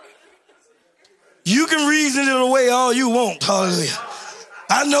 You can reason it away all you want. Hallelujah.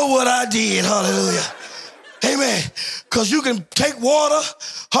 I know what I did. Hallelujah. Amen. Because you can take water,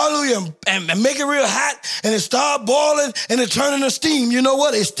 hallelujah, and make it real hot, and it start boiling, and it turn into steam. You know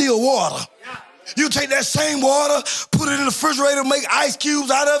what? It's still water. You take that same water, put it in the refrigerator, make ice cubes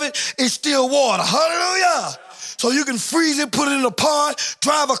out of it, it's still water. Hallelujah. So you can freeze it, put it in a pond,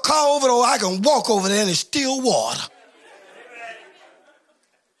 drive a car over there, or I can walk over there, and it's still water.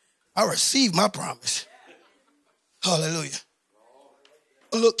 I received my promise. Hallelujah.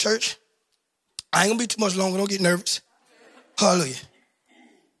 Look, church, I ain't going to be too much longer. Don't get nervous. Hallelujah.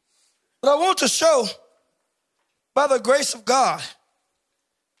 But I want to show, by the grace of God,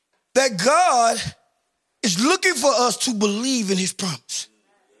 that God is looking for us to believe in his promise.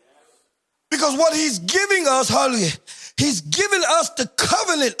 Because what he's giving us, hallelujah, he's giving us the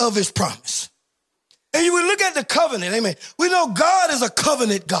covenant of his promise. And you will look at the covenant, amen. We know God is a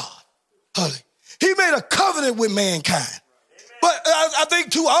covenant God. Hallelujah. He made a covenant with mankind. But I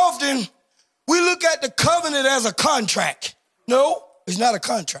think too often we look at the covenant as a contract. No, it's not a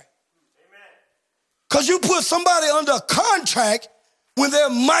contract. Because you put somebody under a contract when there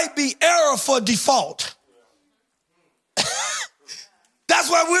might be error for default. That's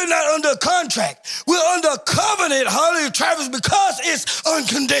why we're not under a contract. We're under a covenant, hallelujah, Travis, because it's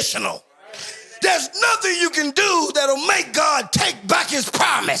unconditional. There's nothing you can do that'll make God take back his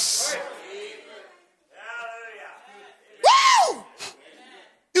promise. Woo!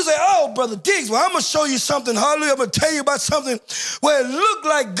 You say, oh, Brother Diggs, well, I'm going to show you something. Hallelujah. I'm going to tell you about something where it looked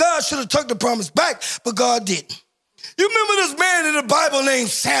like God should have took the promise back, but God didn't. You remember this man in the Bible named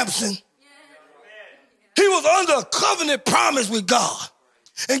Samson? He was under a covenant promise with God.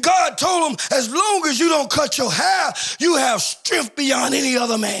 And God told him, as long as you don't cut your hair, you have strength beyond any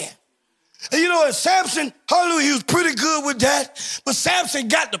other man. And you know, and Samson, hallelujah, he was pretty good with that. But Samson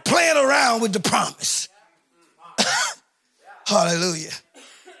got to playing around with the promise. Hallelujah.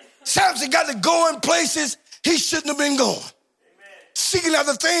 Samson got to go in places he shouldn't have been going. Seeking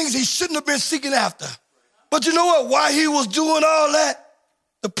after things he shouldn't have been seeking after. But you know what? While he was doing all that,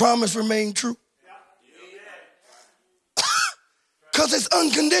 the promise remained true. Because it's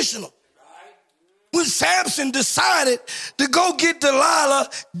unconditional. When Samson decided to go get Delilah,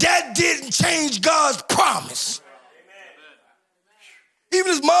 that didn't change God's promise. Even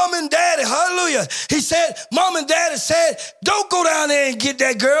his mom and daddy, hallelujah, he said, mom and daddy said, don't go down there and get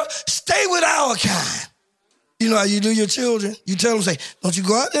that girl. Stay with our kind. You know how you do your children? You tell them, say, don't you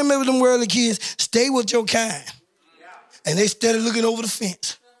go out there with them worldly kids. Stay with your kind. And they steady looking over the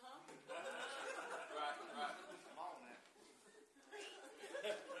fence.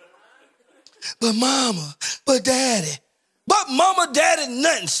 But mama, but daddy, but mama, daddy,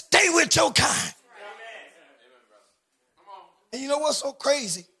 nothing. Stay with your kind. And you know what's so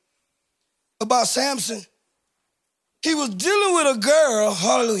crazy about Samson? He was dealing with a girl,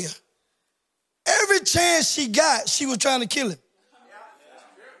 hallelujah. Every chance she got, she was trying to kill him.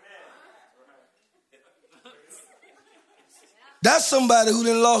 That's somebody who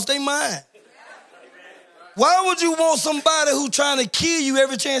done lost their mind. Why would you want somebody who trying to kill you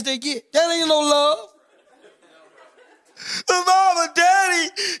every chance they get? That ain't no love. The mama, daddy,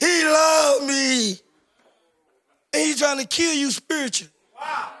 he loved me. And he's trying to kill you spiritually.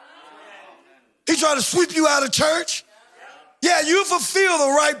 He trying to sweep you out of church. Yeah, you fulfill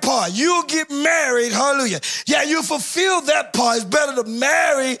the right part. You'll get married, hallelujah. Yeah, you fulfill that part. It's better to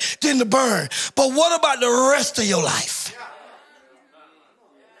marry than to burn. But what about the rest of your life?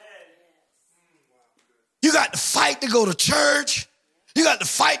 You got to fight to go to church. You got to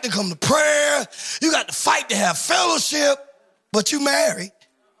fight to come to prayer. You got to fight to have fellowship, but you married.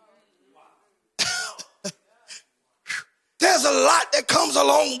 There's a lot that comes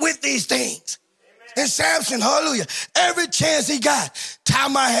along with these things. And Samson, hallelujah, every chance he got, tie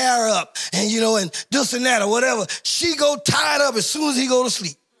my hair up and, you know, and this and that or whatever, she go tie it up as soon as he go to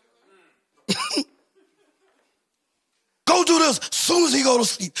sleep. Go do this as soon as he go to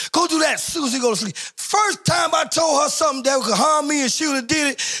sleep. Go do that as soon as he go to sleep. First time I told her something that could harm me and she would have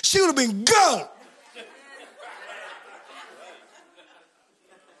did it, she would have been gone.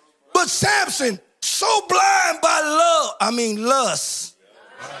 But Samson, so blind by lust.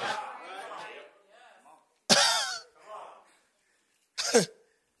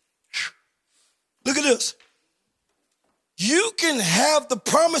 Look at this. You can have the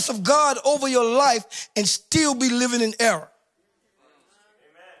promise of God over your life and still be living in error.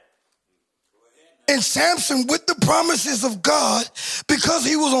 And Samson, with the promises of God, because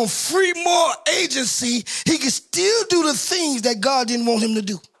he was on free moral agency, he could still do the things that God didn't want him to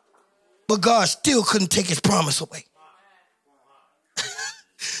do. But God still couldn't take his promise away.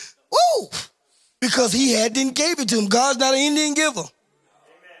 Woo! Because he didn't give it to him. God's not an Indian giver.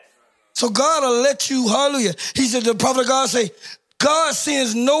 So God will let you, hallelujah. He said, the prophet of God say, God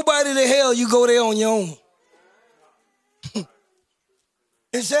sends nobody to hell, you go there on your own.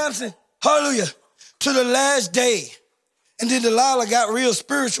 And Samson, hallelujah, to the last day. And then Delilah got real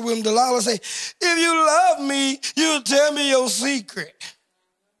spiritual with him. Delilah say, if you love me, you'll tell me your secret.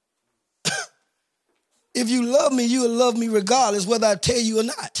 If you love me, you will love me regardless whether I tell you or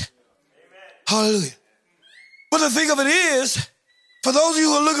not. Amen. Hallelujah. But the thing of it is, for those of you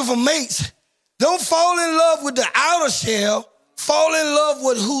who are looking for mates, don't fall in love with the outer shell. Fall in love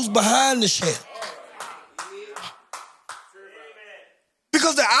with who's behind the shell.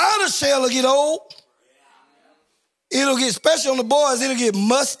 Because the outer shell will get old. It'll get, especially on the boys, it'll get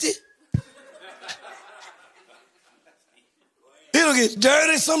musty. It'll get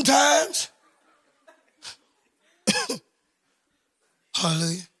dirty sometimes.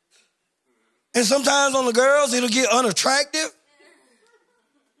 Hallelujah. And sometimes on the girls, it'll get unattractive.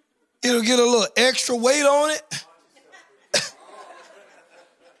 It'll get a little extra weight on it.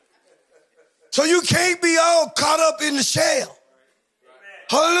 So you can't be all caught up in the shell.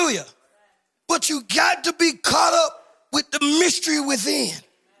 Hallelujah. But you got to be caught up with the mystery within.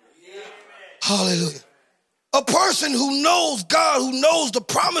 Hallelujah. A person who knows God, who knows the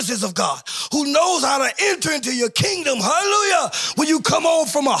promises of God, who knows how to enter into your kingdom. Hallelujah. When you come home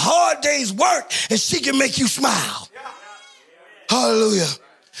from a hard day's work and she can make you smile. Hallelujah.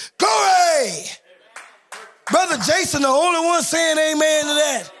 Glory! Brother Jason, the only one saying amen to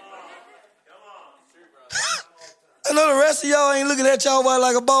that. I know the rest of y'all ain't looking at y'all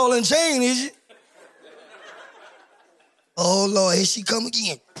like a ball and chain, is you? Oh, Lord, here she come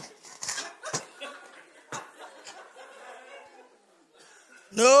again.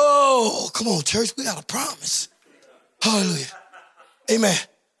 No, come on, church, we got a promise. Hallelujah. Amen.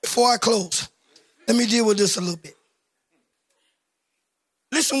 Before I close, let me deal with this a little bit.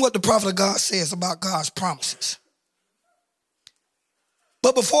 Listen what the prophet of God says about God's promises.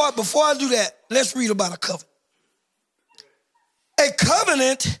 But before I do that, let's read about a covenant. A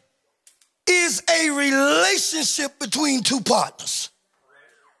covenant is a relationship between two partners.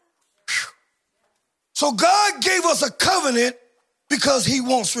 So God gave us a covenant because he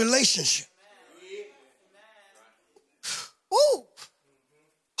wants relationship. Ooh.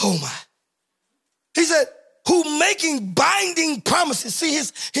 Oh my. He said, who making binding promises. See,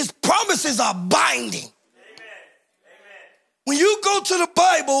 his promises are binding. When you go to the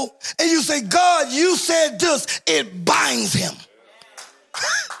Bible and you say, God, you said this, it binds him.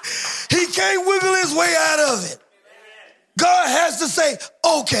 He can't wiggle his way out of it. God has to say,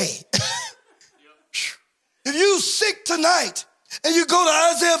 okay. If you sick tonight and you go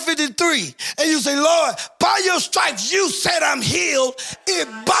to Isaiah 53 and you say, Lord, by your stripes you said I'm healed, it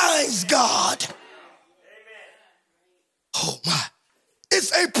binds God. Oh my.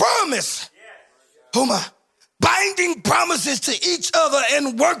 It's a promise. Oh my. Binding promises to each other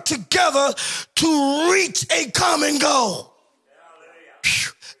and work together to reach a common goal.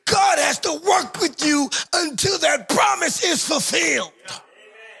 God has to work with you until that promise is fulfilled.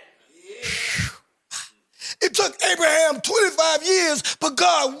 It took Abraham 25 years, but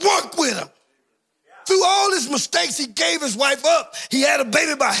God worked with him. Through all his mistakes, he gave his wife up. He had a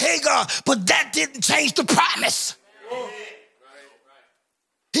baby by Hagar, but that didn't change the promise.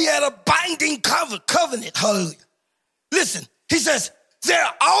 He had a binding covenant. Hallelujah. Listen, he says,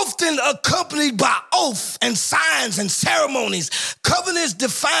 they're often accompanied by oaths and signs and ceremonies. Covenants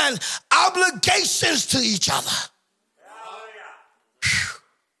define obligations to each other.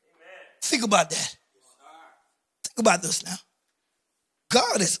 Think about that. Think about this now.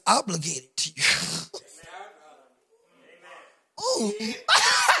 God is obligated to you. Oh.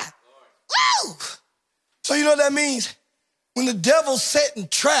 So you know what that means? When the devil's setting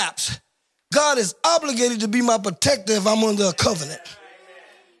traps, God is obligated to be my protector if I'm under a covenant.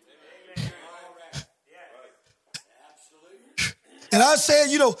 And I said,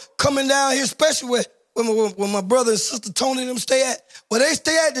 you know, coming down here, especially when my brother and sister Tony and them stay at, where they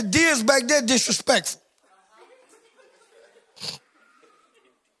stay at, the deers back there disrespectful.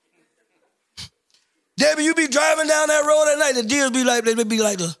 Debbie, you be driving down that road at night, the deers be like, they be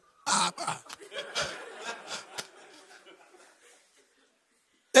like the,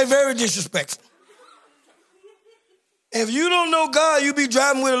 They're very disrespectful. If you don't know God, you be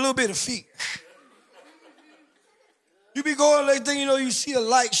driving with a little bit of fear. You be going like thing, you know, you see a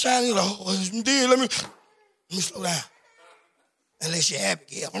light shining, you're like, oh, dear, let me slow down. Unless you're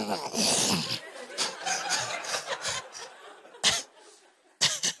Abigail.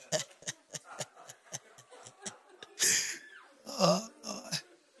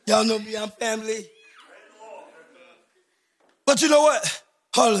 Y'all know me, I'm family. But you know what?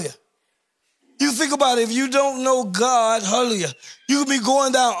 Hallelujah. You think about it, if you don't know God, hallelujah, you can be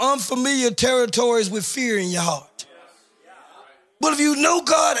going down unfamiliar territories with fear in your heart. But if you know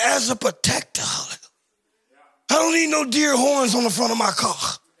God as a protector, hallelujah, I don't need no deer horns on the front of my car.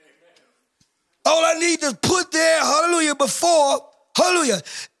 All I need to put there, hallelujah, before, hallelujah,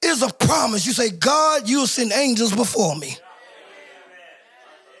 is a promise. You say, God, you'll send angels before me.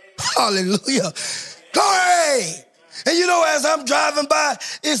 Hallelujah. Glory. And you know, as I'm driving by,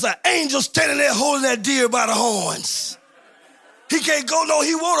 it's an angel standing there holding that deer by the horns. He can't go, no,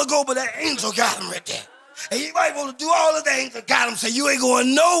 he want to go, but that angel got him right there. And he might want to do all of the angel got him, say, you ain't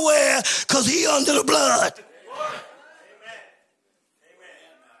going nowhere because he under the blood.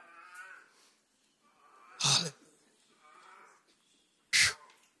 Hallelujah.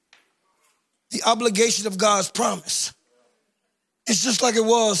 The obligation of God's promise. It's just like it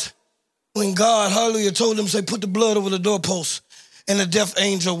was when God, hallelujah, told him, say, put the blood over the doorpost and the death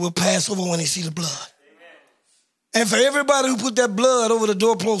angel will pass over when he see the blood. Amen. And for everybody who put that blood over the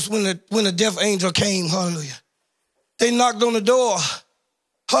doorpost when the death angel came, hallelujah, they knocked on the door,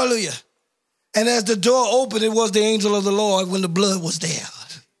 hallelujah. And as the door opened, it was the angel of the Lord when the blood was there.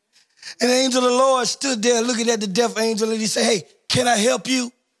 And the angel of the Lord stood there looking at the death angel and he said, hey, can I help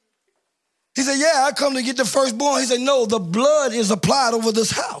you? He said, yeah, I come to get the firstborn. He said, no, the blood is applied over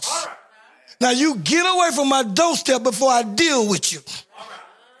this house. Now you get away from my doorstep before I deal with you.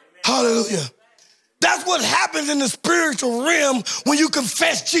 Hallelujah. That's what happens in the spiritual realm when you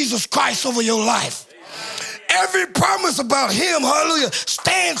confess Jesus Christ over your life. Every promise about him, hallelujah,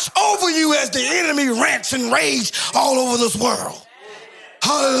 stands over you as the enemy rants and rages all over this world.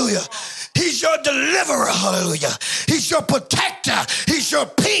 Hallelujah. He's your deliverer, hallelujah. He's your protector. He's your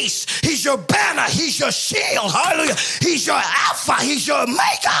peace. He's your banner. He's your shield, hallelujah. He's your alpha. He's your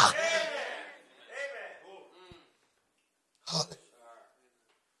maker. Hallelujah.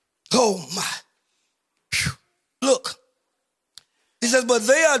 Oh, my. Whew. Look. He says, but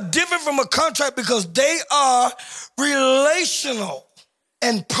they are different from a contract because they are relational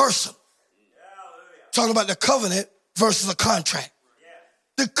and personal. Talking about the covenant versus a contract.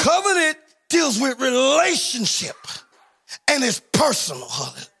 The covenant deals with relationship and it's personal.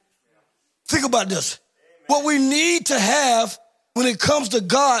 Hallelujah. Think about this. What we need to have when it comes to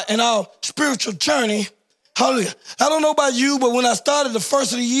God and our spiritual journey, hallelujah. I don't know about you, but when I started the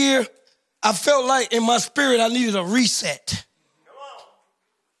first of the year, I felt like in my spirit I needed a reset.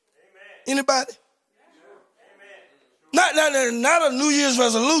 Anybody? Not a New Year's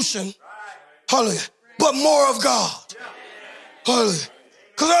resolution, hallelujah, but more of God. Hallelujah.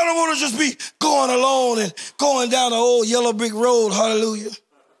 Because I don't want to just be going alone and going down the old yellow brick road, hallelujah.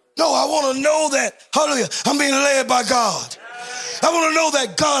 No, I want to know that, hallelujah, I'm being led by God. I want to know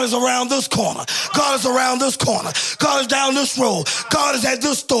that God is around this corner. God is around this corner. God is down this road. God is at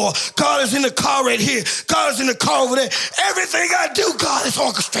this store. God is in the car right here. God is in the car over there. Everything I do, God is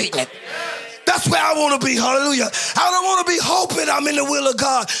orchestrating it. That's where I want to be, hallelujah. I don't want to be hoping I'm in the will of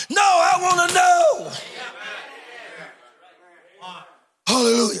God. No, I want to know.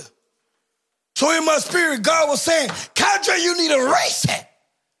 Hallelujah. So in my spirit, God was saying, Kadre, you need a reset.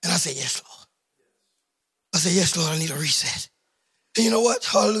 And I said, yes, Lord. I said, yes, Lord, I need a reset. And you know what?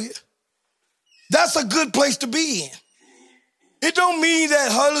 Hallelujah. That's a good place to be in. It don't mean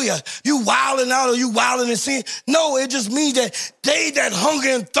that, hallelujah, you wilding out or you wilding in sin. No, it just means that they that hunger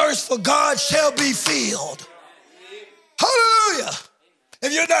and thirst for God shall be filled. Hallelujah.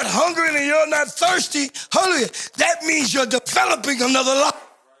 If you're not hungry and you're not thirsty, hallelujah, that means you're developing another life.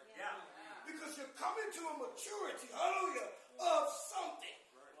 Because you're coming to a maturity, hallelujah, of something.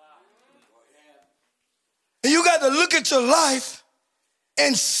 And you got to look at your life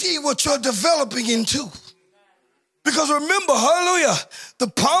and see what you're developing into. Because remember, hallelujah, the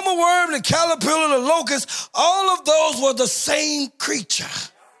palmer worm, the caterpillar, the locust, all of those were the same creature.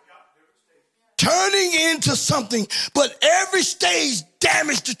 Turning into something, but every stage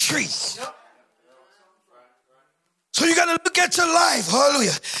damaged the tree. So you got to look at your life,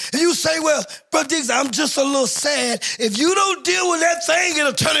 hallelujah. And you say, well, Brother Diggs, I'm just a little sad. If you don't deal with that thing,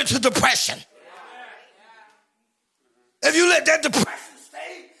 it'll turn into depression. If you let that depression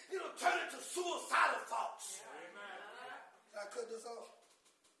stay, it'll turn into suicidal thoughts. Can I cut this off?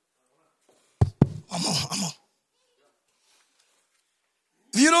 I'm on.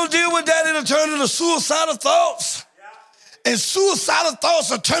 If you don't deal with that, it'll turn into suicidal thoughts. And suicidal thoughts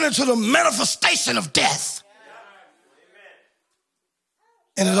will turn into the manifestation of death.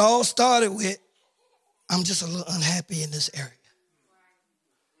 And it all started with, I'm just a little unhappy in this area.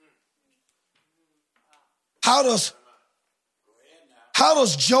 How does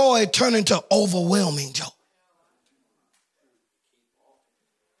joy turn into overwhelming joy?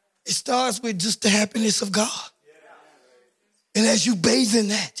 It starts with just the happiness of God. And as you bathe in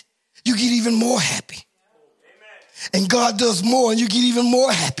that, you get even more happy. And God does more and you get even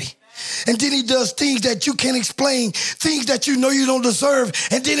more happy. And then he does things that you can't explain, things that you know you don't deserve,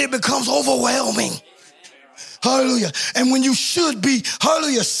 and then it becomes overwhelming. Hallelujah. And when you should be,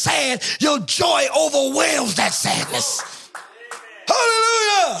 hallelujah, sad, your joy overwhelms that sadness.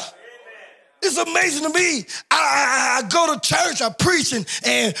 Hallelujah. It's amazing to me. I go to church, I preach,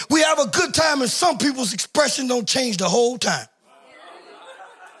 and we have a good time, and some people's expression don't change the whole time.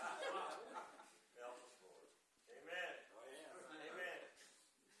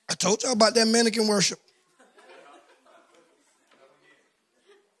 I told y'all about that mannequin worship.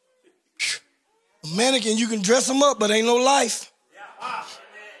 A mannequin, you can dress them up, but ain't no life.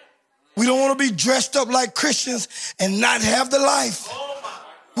 We don't want to be dressed up like Christians and not have the life.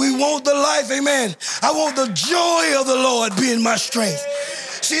 We want the life, amen. I want the joy of the Lord being my strength.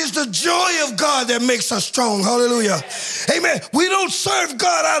 See, it's the joy of God that makes us strong, hallelujah. Amen. We don't serve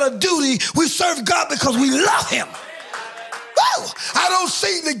God out of duty. We serve God because we love him. Woo! I don't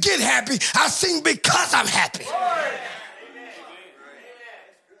sing to get happy. I sing because I'm happy.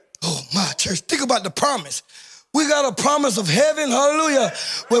 Oh, my church, think about the promise. We got a promise of heaven, hallelujah,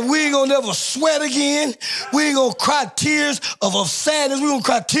 where we ain't gonna never sweat again. We ain't gonna cry tears of sadness. We're gonna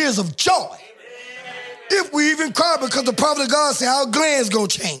cry tears of joy. If we even cry, because the prophet of God said our glands gonna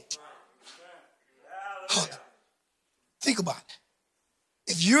change. Think about it.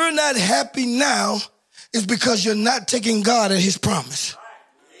 If you're not happy now, it's because you're not taking God at his promise.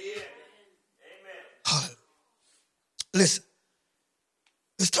 Hallelujah. Listen,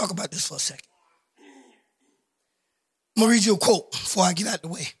 let's talk about this for a second. I'm going to read you a quote before I get out of the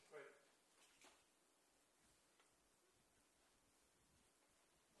way.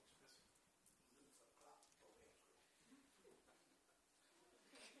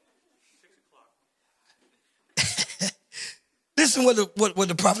 Listen what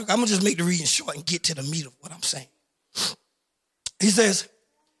the prophet, I'm going to just make the reading short and get to the meat of what I'm saying. He says,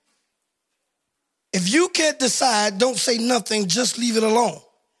 if you can't decide, don't say nothing, just leave it alone.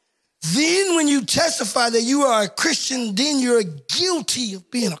 Then when you testify that you are a Christian, then you're guilty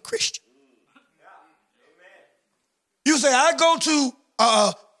of being a Christian. You say, I go to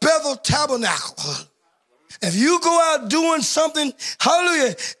Bethel Tabernacle. If you go out doing something,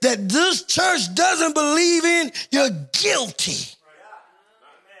 hallelujah, that this church doesn't believe in, you're guilty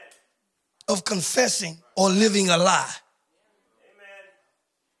of confessing or living a lie.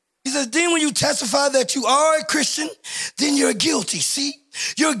 He says, then when you testify that you are a Christian, then you're guilty. See,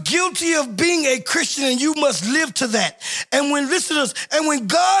 you're guilty of being a Christian and you must live to that. And when, listen to this, and when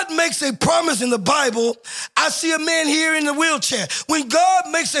God makes a promise in the Bible, I see a man here in the wheelchair. When God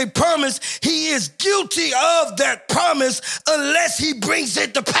makes a promise, he is guilty of that promise unless he brings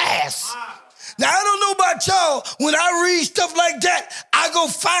it to pass. Now, I don't know about y'all, when I read stuff like that, I go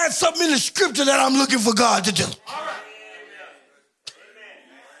find something in the scripture that I'm looking for God to do.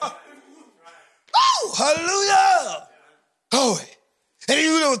 Oh, hallelujah. Oh, and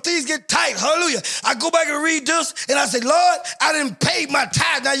you know, things get tight, hallelujah. I go back and read this, and I say, Lord, I didn't pay my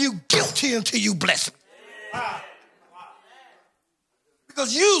tithe. Now you guilty until you bless me.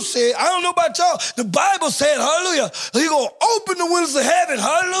 Because you said, I don't know about y'all, the Bible said, hallelujah, he's going to open the windows of heaven,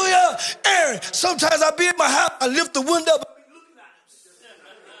 hallelujah. Aaron, sometimes I be in my house, I lift the window up,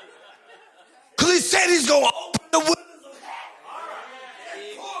 because he said he's going to open the windows of heaven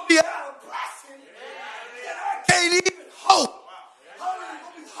and pour me out a blessing that I can't even hope. Hallelujah, it's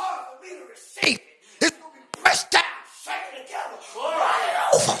going to be hard for me to receive it. It's going to be pressed down, shaken together, running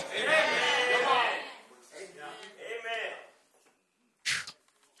over.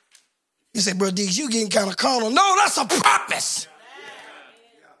 You say, Brother Diggs, you getting kind of carnal. No, that's a promise.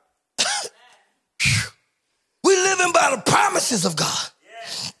 We living by the promises of God.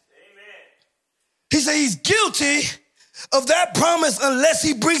 He said he's guilty of that promise unless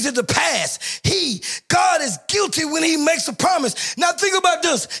he brings it to pass. God is guilty when he makes a promise. Now think about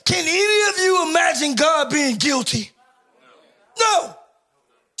this. Can any of you imagine God being guilty? No.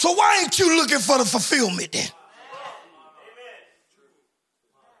 So why ain't you looking for the fulfillment then?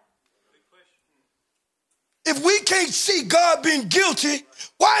 If we can't see God being guilty,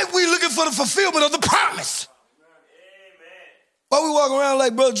 why are we looking for the fulfillment of the promise? Why we walk around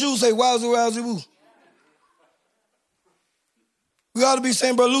like Brother Jules say, wowzy, wowzy, woo? We ought to be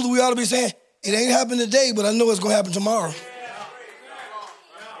saying, Brother Luther, we ought to be saying, it ain't happening today, but I know it's going to happen tomorrow.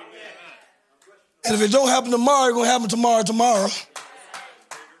 And if it don't happen tomorrow, it's going to happen tomorrow.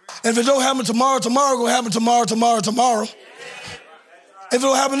 And if it don't happen tomorrow, it's going to happen tomorrow. If it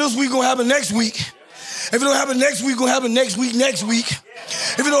don't happen this week, it's going to happen next week. If it don't happen next week, it's going to happen next week.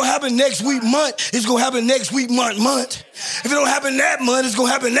 If it don't happen next week, month, it's going to happen next week, month. If it don't happen that month, it's going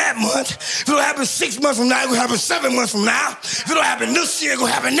to happen that month. If it don't happen 6 months from now, it's going to happen 7 months from now. If it don't happen this year, it's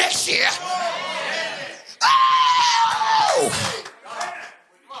going to happen next year. Oh!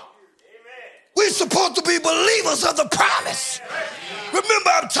 We're supposed to be believers of the promise. Remember,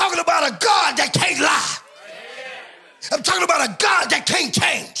 I'm talking about a God that can't lie. I'm talking about a God that can't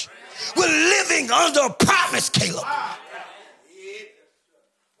change. We're living under a promise, Caleb.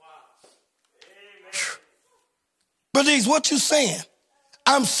 But these, what you saying?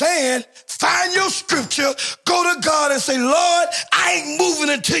 I'm saying, find your scripture, go to God and say, Lord, I ain't moving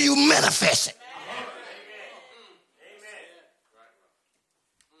until you manifest it.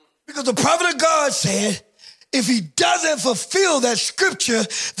 Because the prophet of God said, if he doesn't fulfill that scripture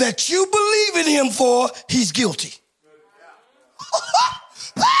that you believe in him for, he's guilty.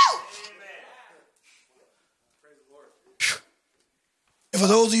 And for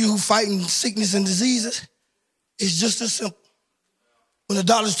those of you who fighting sickness and diseases, it's just as simple. When the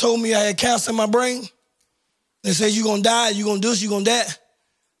doctors told me I had cancer in my brain, they said, you're going to die, you're going to do this, you're going to that.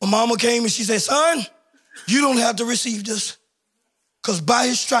 My mama came and she said, son, you don't have to receive this because by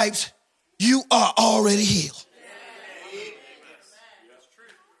his stripes, you are already healed.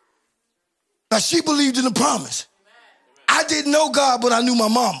 Now, she believed in the promise. I didn't know God, but I knew my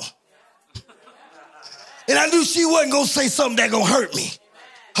mama. And I knew she wasn't going to say something that going to hurt me.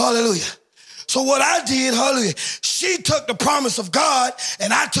 Hallelujah. So what I did, hallelujah, she took the promise of God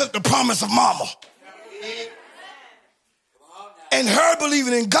and I took the promise of mama. And her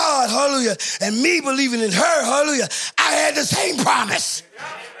believing in God, hallelujah, and me believing in her, hallelujah, I had the same promise.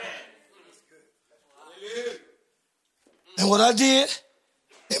 And what I did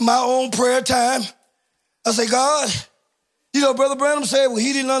in my own prayer time, I say, God, you know, Brother Branham said, well,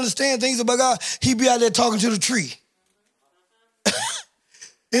 he didn't understand things about God. He'd be out there talking to the tree.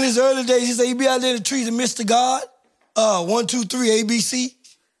 In his early days, he said he'd be out there in the tree, the Mr. God, 1, 2, 3, ABC,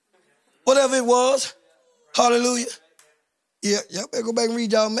 whatever it was. Hallelujah. Yeah, y'all better go back and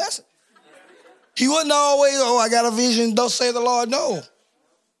read y'all message. He wasn't always, oh, I got a vision, thus say the Lord. No.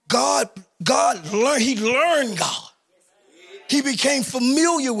 He learned God. He became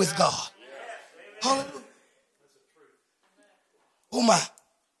familiar with God. Hallelujah. Oh, my.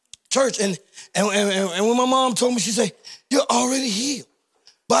 Church, and when my mom told me, she said, you're already healed.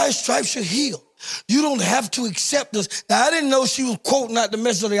 By his stripes you're healed. You don't have to accept this. Now, I didn't know she was quoting out the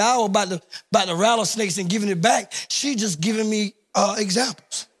message of the hour about the rattlesnakes and giving it back. She just giving me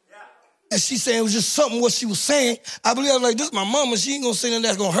examples. And she saying it was just something what she was saying. I believe I was like, this is my mama. She ain't going to say nothing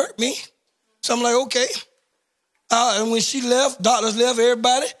that's going to hurt me. So I'm like, okay. And when she left, doctors left,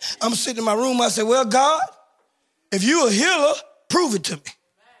 everybody, I'm sitting in my room. I said, well, God, if you a healer, prove it to me.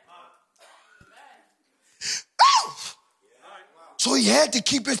 So he had to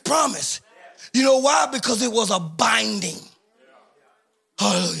keep his promise. You know why? Because it was a binding.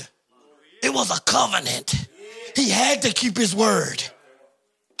 Hallelujah. It was a covenant. He had to keep his word.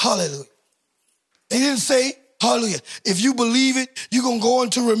 Hallelujah. He didn't say, hallelujah, if you believe it, you're going to go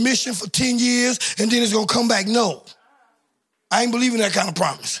into remission for 10 years and then it's going to come back. No. I ain't believing that kind of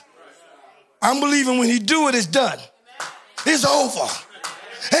promise. I'm believing when he do it, it's done. It's over.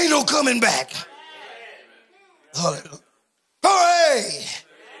 Ain't no coming back. Hallelujah. Hooray!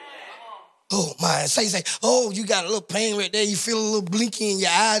 Oh, my. Say, oh, you got a little pain right there. You feel a little blinky in your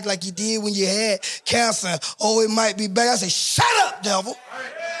eyes like you did when you had cancer. Oh, it might be back. I say, shut up, devil.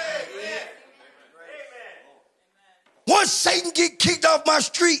 Once Satan get kicked off my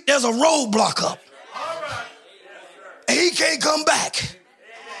street, there's a roadblock up. And he can't come back.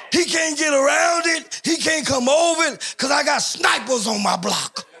 He can't get around it. He can't come over it because I got snipers on my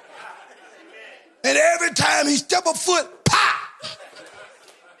block. And every time he step a foot, pop,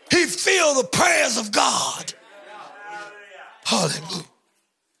 he feel the prayers of God. Hallelujah.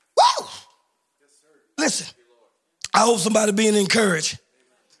 Woo! Listen, I hope somebody being encouraged.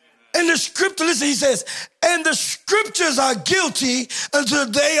 And the scripture, listen, he says, and the scriptures are guilty until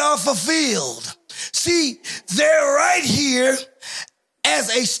they are fulfilled. See, they're right here as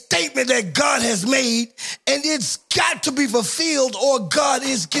a statement that God has made, and it's got to be fulfilled or God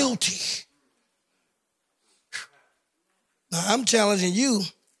is guilty. Now, I'm challenging you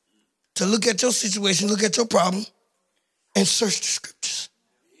to look at your situation, look at your problem, and search the scriptures.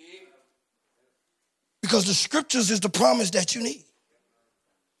 Because the scriptures is the promise that you need.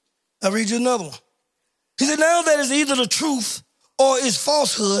 I'll read you another one. He said, now that is either the truth or is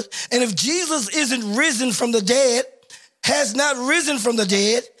falsehood, and if Jesus isn't risen from the dead, has not risen from the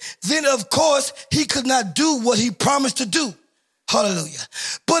dead, then of course he could not do what he promised to do. Hallelujah.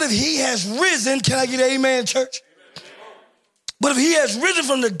 But if he has risen, can I get an amen, church? But if he has risen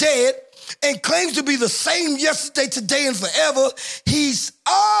from the dead and claims to be the same yesterday, today, and forever, he's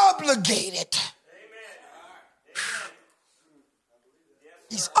obligated.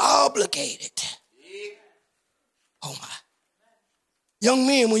 He's obligated. Oh my. Young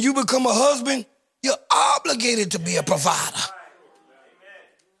men, when you become a husband, you're obligated to be a provider.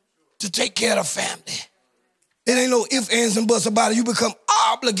 To take care of the family. It ain't no ifs, ands, and buts about it. You become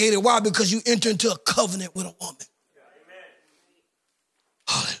obligated. Why? Because you enter into a covenant with a woman.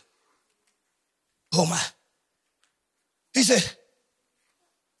 Hallelujah. Oh my. He said,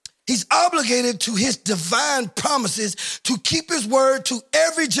 he's obligated to his divine promises to keep his word to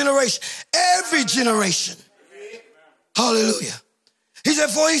every generation. Every generation. Hallelujah. He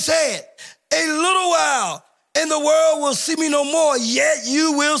said, for he said, a little while and the world will see me no more, yet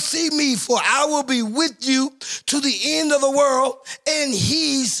you will see me, for I will be with you to the end of the world. And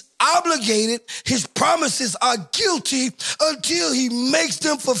he's obligated. His promises are guilty until he makes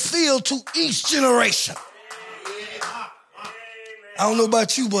them fulfilled to each generation. I don't know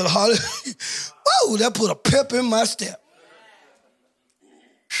about you, but hallelujah. Whoa, that put a pep in my step.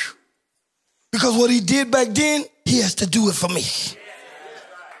 Because what he did back then, he has to do it for me.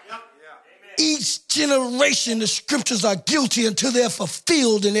 Each generation, the scriptures are guilty until they're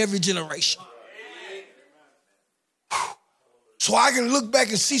fulfilled in every generation. So I can look back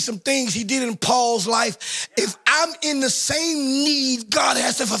and see some things he did in Paul's life. If I'm in the same need, God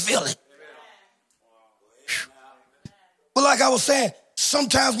has to fulfill it. But like I was saying,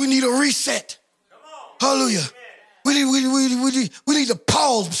 sometimes we need a reset. Hallelujah. We need to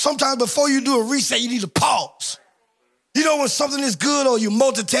pause. Sometimes before you do a reset, you need to pause. You know when something is good or you're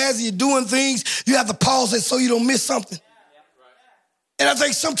multitasking, you're doing things, you have to pause it so you don't miss something. And I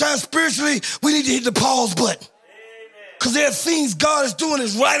think sometimes spiritually, we need to hit the pause button. Because there are things God is doing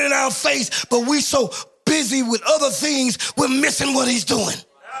is right in our face, but we're so busy with other things, we're missing what he's doing.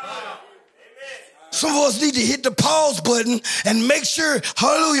 Some of us need to hit the pause button and make sure,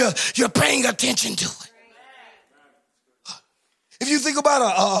 hallelujah, you're paying attention to it. If you think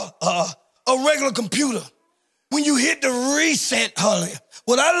about a regular computer, when you hit the reset, hallelujah,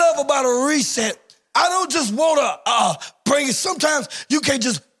 what I love about a reset, I don't just want to bring it. Sometimes you can't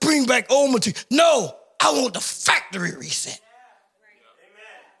just bring back old material. No, I want the factory reset.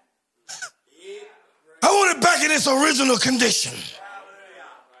 I want it back in its original condition.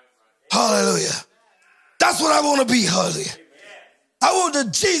 Hallelujah. That's what I want to be, hallelujah. I want the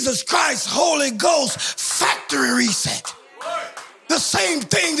Jesus Christ Holy Ghost factory reset. The same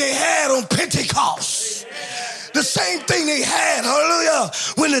thing they had on Pentecost. The same thing they had, hallelujah,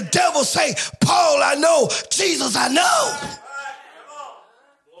 when the devil say, Paul, I know, Jesus, I know.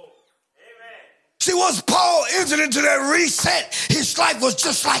 See, once Paul entered into that reset, his life was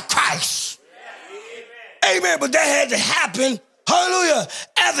just like Christ. Amen, but that had to happen, hallelujah,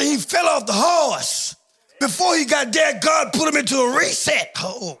 after he fell off the horse. Before he got there, God put him into a reset.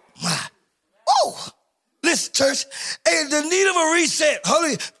 Oh, my. Oh, listen, church. And the need of a reset,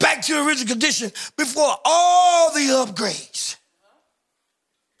 hallelujah, back to the original condition before all the upgrades.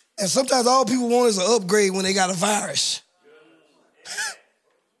 And sometimes all people want is an upgrade when they got a virus.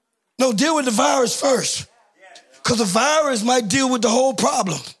 No, deal with the virus first. Because the virus might deal with the whole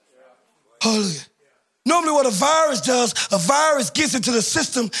problem. Hallelujah. Normally what a virus does, a virus gets into the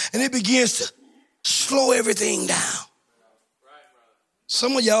system and it begins to slow everything down.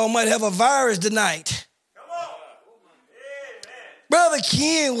 Some of y'all might have a virus tonight. Brother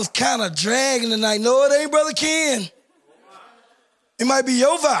Ken was kind of dragging tonight. No, it ain't Brother Ken. It might be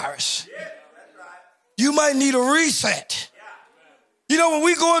your virus. You might need a reset. You know, when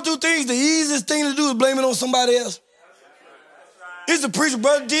we going through things, the easiest thing to do is blame it on somebody else. Here's the preacher.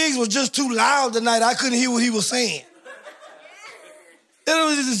 Brother Diggs was just too loud tonight. I couldn't hear what he was saying. That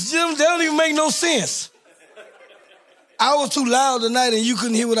don't even make no sense. I was too loud tonight and you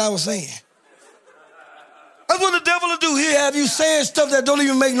couldn't hear what I was saying. That's what the devil will do. He'll have you saying stuff that don't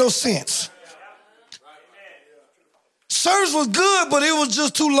even make no sense. Service was good, but it was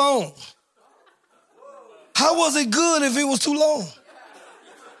just too long. How was it good if it was too long?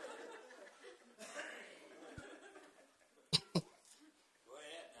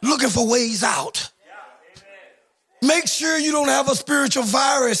 Looking for ways out. Make sure you don't have a spiritual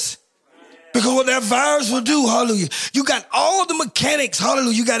virus. Because what that virus will do, hallelujah, you got all the mechanics,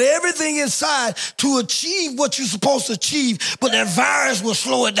 hallelujah, you got everything inside to achieve what you're supposed to achieve, but that virus will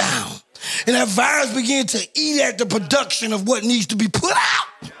slow it down. And that virus begin to eat at the production of what needs to be put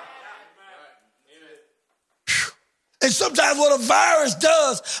out. And sometimes what a virus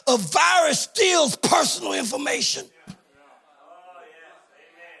does, a virus steals personal information.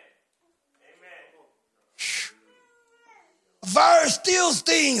 A virus steals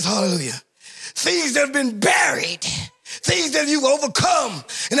things, hallelujah. Things that have been buried, things that you've overcome,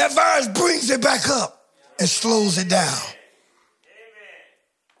 and that virus brings it back up and slows it down.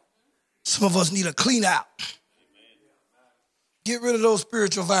 Some of us need a clean out. Get rid of those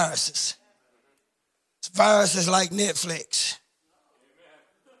spiritual viruses. Viruses like Netflix.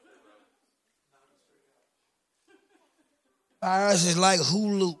 Viruses like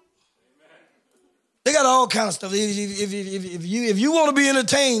Hulu. They got all kinds of stuff. If you want to be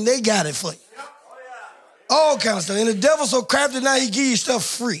entertained, they got it for you. All kinds of stuff. And the devil's so crafty now, he give you stuff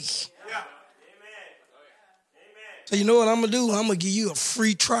free. So you know what I'm going to do? I'm going to give you a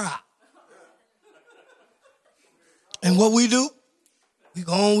free trial. And what we do? We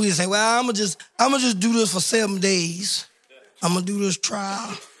go on, we say, well, I'm gonna just do this for 7 days. I'm going to do this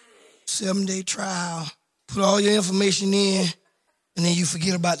trial, 7-day trial. Put all your information in, and then you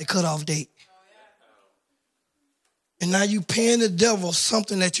forget about the cutoff date. And now you paying the devil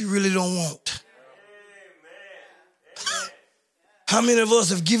something that you really don't want. How many of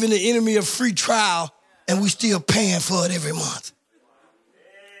us have given the enemy a free trial and we still paying for it every month?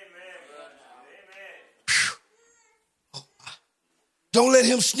 Don't let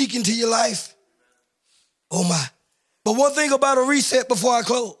him sneak into your life. Oh my. But one thing about a reset before I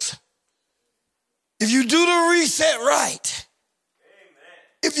close. If you do the reset right,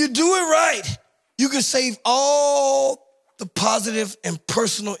 if you do it right, you can save all the positive and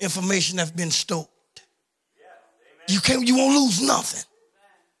personal information that's been stored. You won't lose nothing.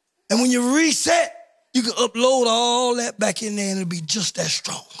 And when you reset, you can upload all that back in there and it'll be just as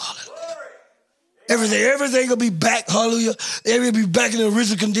strong. Hallelujah. Everything will be back, hallelujah. Everything will be back in the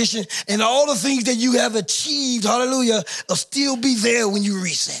original condition. And all the things that you have achieved, hallelujah, will still be there when you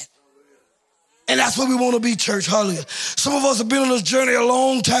reset. And that's what we want to be, church, hallelujah. Some of us have been on this journey a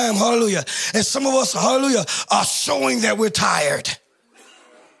long time, hallelujah. And some of us, hallelujah, are showing that we're tired.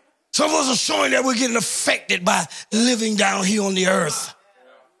 Some of us are showing that we're getting affected by living down here on the earth.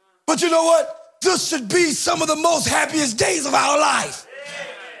 But you know what? This should be some of the most happiest days of our life.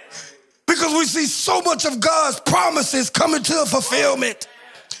 Because we see so much of God's promises coming to a fulfillment.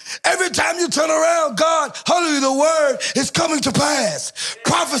 Every time you turn around, God, hallelujah, the word is coming to pass.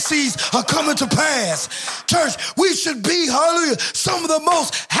 Prophecies are coming to pass. Church, we should be, hallelujah, some of the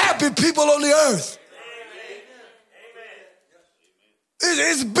most happy people on the earth.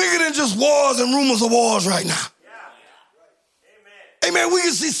 It's bigger than just wars and rumors of wars right now. Amen. We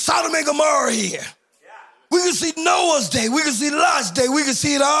can see Sodom and Gomorrah here. We can see Noah's day. We can see Lot's day. We can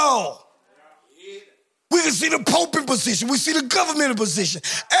see it all. We can see the Pope in position. We see the government in position.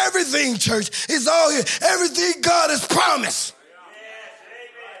 Everything, church, is all here. Everything God has promised.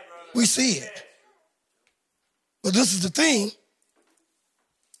 We see it. But this is the thing.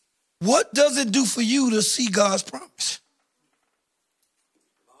 What does it do for you to see God's promise?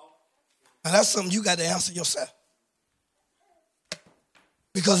 Now, that's something you got to answer yourself.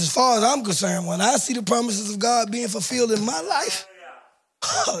 Because as far as I'm concerned, when I see the promises of God being fulfilled in my life,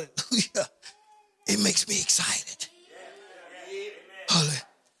 hallelujah, it makes me excited. Hallelujah.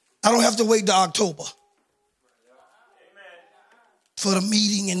 I don't have to wait till October for the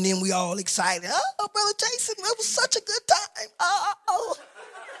meeting and then we all excited. Oh, Brother Jason, that was such a good time. Oh.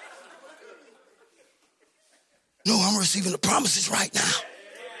 No, I'm receiving the promises right now.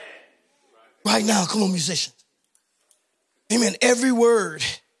 Right now, come on, musicians. Amen. Every word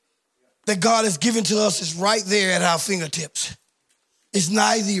that God has given to us is right there at our fingertips. It's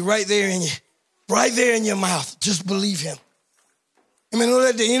nigh thee, right there in your mouth. Just believe him. Amen. Don't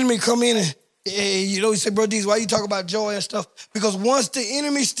let the enemy come in and, you say, Brother Dees, why you talk about joy and stuff? Because once the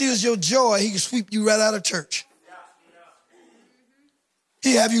enemy steals your joy, he can sweep you right out of church.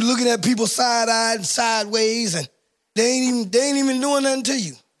 He have you looking at people side-eyed and sideways, and they ain't even doing nothing to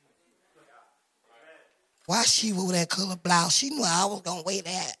you. Why she wore that color blouse? She knew I was going to wear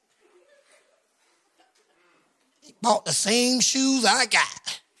that. She bought the same shoes I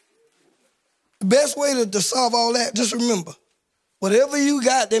got. The best way to solve all that, just remember, whatever you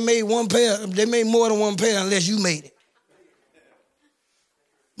got, they made more than one pair unless you made it.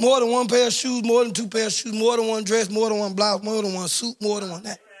 More than one pair of shoes, more than two pairs of shoes, more than one dress, more than one blouse, more than one suit, more than one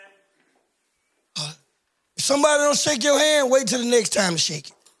that. If somebody don't shake your hand, wait till the next time to shake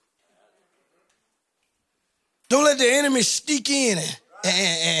it. Don't let the enemy sneak in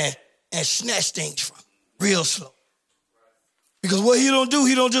and snatch things from you real slow. Because what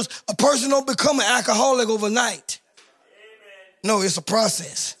a person don't become an alcoholic overnight. No, it's a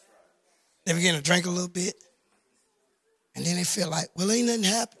process. They begin to drink a little bit, and then they feel like, well, ain't nothing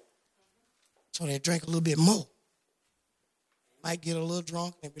happened. So they drink a little bit more. Might get a little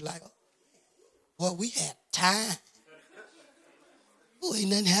drunk and be like, oh, boy, we had time. Oh, ain't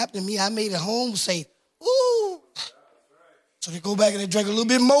nothing happened to me. I made it home safe. Ooh. So they go back and they drink a little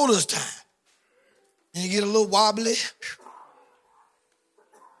bit more this time. And they get a little wobbly.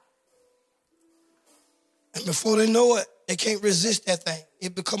 And before they know it, they can't resist that thing.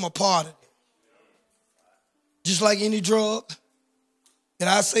 It become a part of them. Just like any drug. And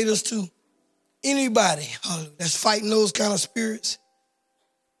I say this to anybody that's fighting those kind of spirits,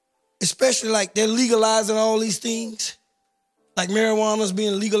 especially like they're legalizing all these things, like marijuana's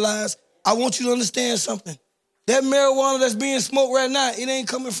being legalized. I want you to understand something. That marijuana that's being smoked right now, it ain't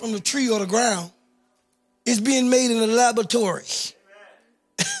coming from the tree or the ground. It's being made in a laboratory.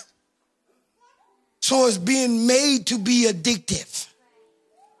 So it's being made to be addictive.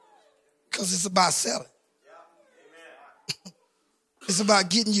 Because it's about selling. It's about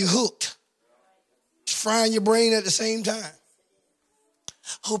getting you hooked. It's frying your brain at the same time.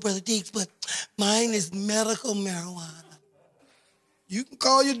 Oh, Brother Deeks, but mine is medical marijuana. You can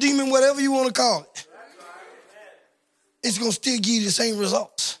call your demon whatever you want to call it. It's going to still give you the same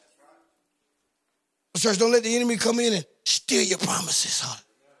results. But church, don't let the enemy come in and steal your promises.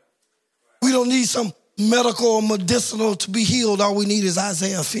 We don't need some medical or medicinal to be healed. All we need is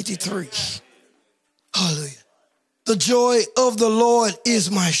Isaiah 53. Hallelujah. The joy of the Lord is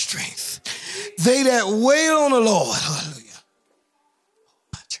my strength. They that wait on the Lord. Hallelujah.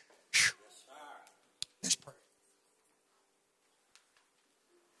 Let's pray.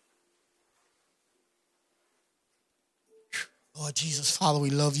 Lord Jesus, Father, we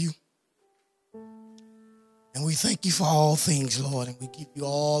love you. And we thank you for all things, Lord, and we give you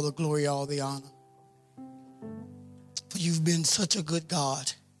all the glory, all the honor. For you've been such a good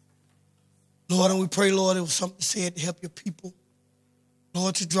God. Lord, and we pray, Lord, it was something said to help your people.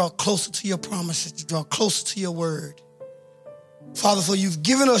 Lord, to draw closer to your promises, to draw closer to your word. Father, for you've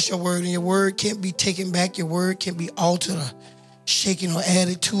given us your word, and your word can't be taken back. Your word can't be altered or shaken or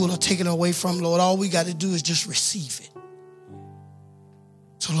added to it or taken away from. Lord, all we got to do is just receive it.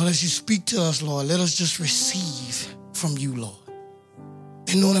 So, Lord, as you speak to us, Lord, let us just receive from you, Lord.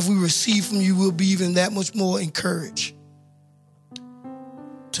 And Lord, if we receive from you, we'll be even that much more encouraged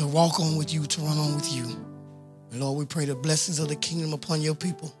to walk on with you, to run on with you. And Lord, we pray the blessings of the kingdom upon your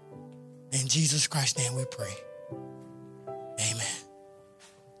people. In Jesus Christ's name we pray. Amen.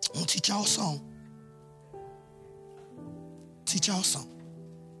 I'm going to teach y'all a song. Teach y'all a song.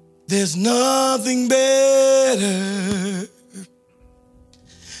 There's nothing better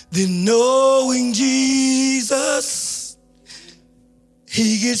than knowing Jesus.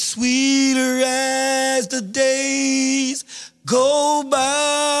 He gets sweeter as the days go by.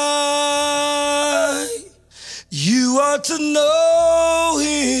 You ought to know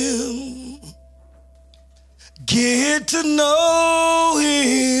him. Get to know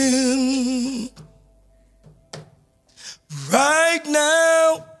him. Right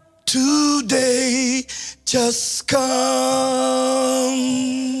now, today, just come.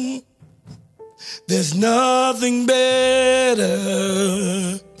 There's nothing better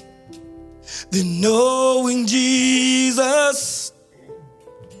than knowing Jesus.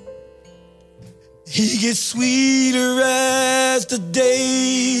 He gets sweeter as the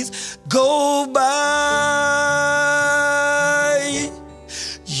days go by.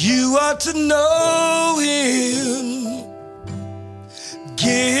 You ought to know him.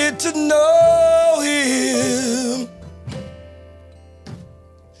 Get to know him.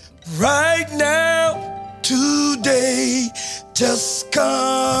 Right now, today, just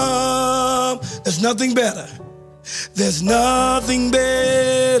come. There's nothing better. There's nothing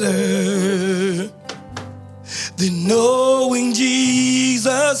better than knowing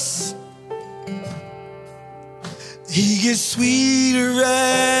Jesus. He gets sweeter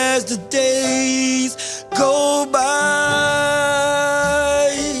as the days go by.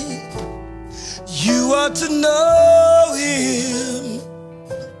 You ought to know him.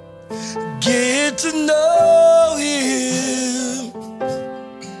 Get to know him.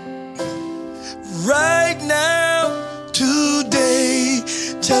 Right now, today,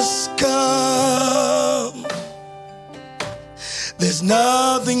 just come. There's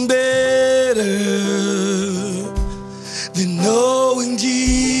nothing better than knowing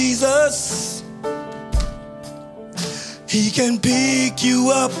Jesus. He can pick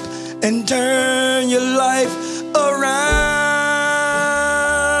you up and turn your life around.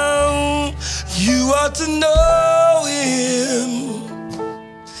 You ought to know him.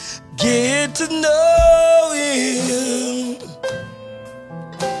 Get to know him.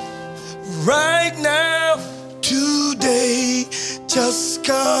 Right now, today, just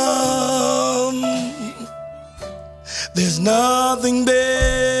come. There's nothing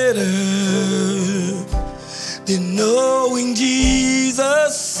better than knowing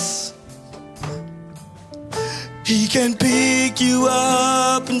Jesus. He can pick you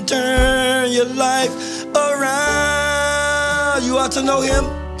up and turn your life around. You ought to know him.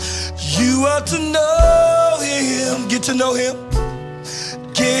 You ought to know him. Get to know him.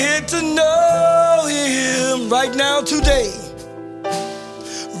 Get to know him right now, today.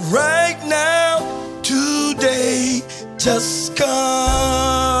 Right now, today, just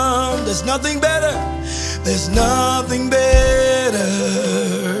come. There's nothing better. There's nothing better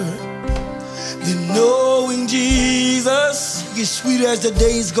than knowing Jesus. He gets sweeter as the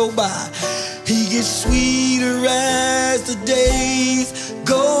days go by. He gets sweeter as the days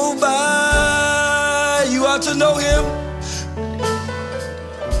go by. You ought to know him.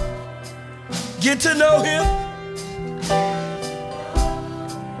 Get to know him.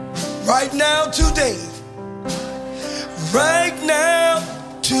 Right now, today. Right now,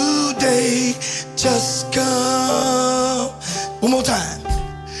 today, just come. One more time.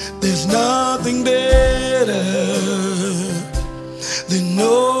 There's nothing better than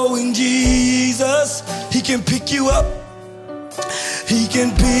knowing Jesus. He can pick you up. He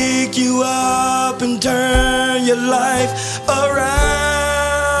can pick you up and turn your life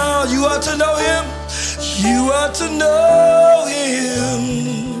around. You ought to know him. You ought to know him.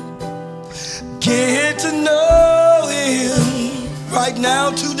 Get to know him right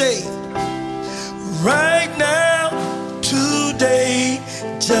now, today. Right now, today,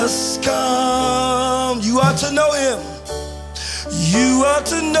 just come. You ought to know him. You ought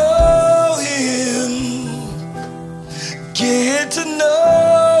to know him. Get to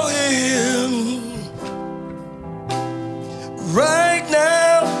know him. Right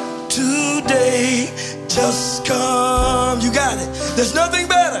now, today, just come. You got it. There's nothing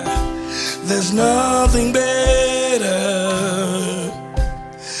better. There's nothing better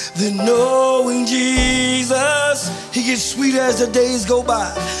than knowing Jesus. He gets sweeter as the days go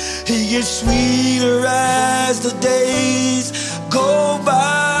by. He gets sweeter as the days go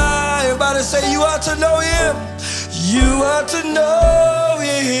by. Everybody say, you ought to know him. You ought to know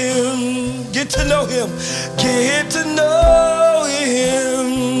him. Get to know him. Get to know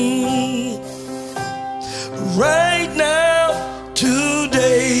him. Right now,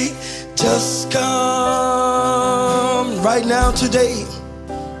 today, just come. Right now, today.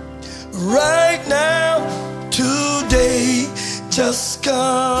 Right now, today, just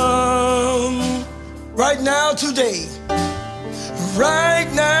come. Right now, today. Right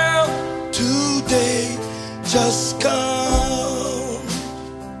now, today, just come.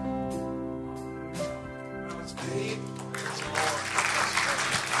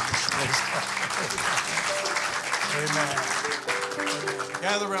 Amen.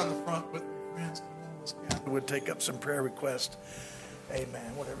 Gather around the front with me, friends. Come on, let's gather. We'll take up some prayer requests.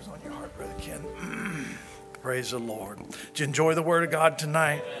 Amen. Whatever's on your heart, Brother Ken. Praise the Lord. Did you enjoy the Word of God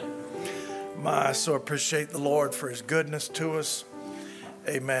tonight? I so appreciate the Lord for His goodness to us.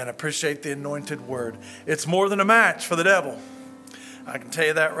 Amen. I appreciate the anointed Word. It's more than a match for the devil. I can tell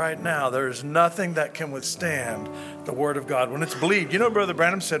you that right now. There is nothing that can withstand the Word of God. When it's believed, you know, Brother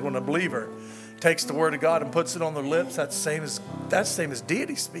Branham said when a believer takes the Word of God and puts it on their lips, that's the same as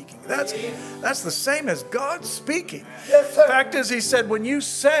deity speaking. That's the same as God speaking. Yes, sir. The fact is, he said, when you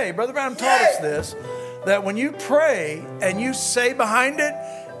say, Brother Branham taught us this, that when you pray and you say behind it,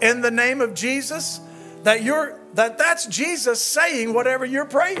 in the name of Jesus, that's Jesus saying whatever you're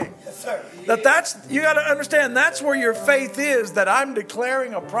praying. Yes, sir. You got to understand, that's where your faith is, that I'm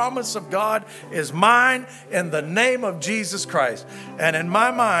declaring a promise of God is mine in the name of Jesus Christ. And in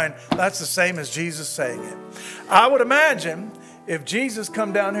my mind, that's the same as Jesus saying it. I would imagine if Jesus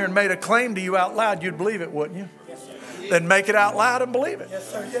come down here and made a claim to you out loud, you'd believe it, wouldn't you? Yes, sir. Then make it out loud and believe it. Yes,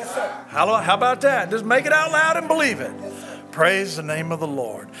 sir. Yes, sir. How about that? Just make it out loud and believe it. Yes, sir. Praise the name of the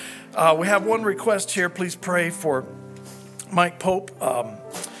Lord. We have one request here. Please pray for Mike Pope.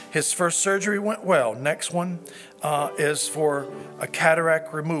 His first surgery went well. Next one is for a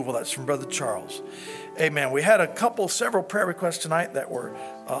cataract removal. That's from Brother Charles. Amen. We had several prayer requests tonight that were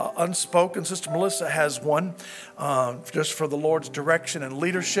unspoken. Sister Melissa has one just for the Lord's direction and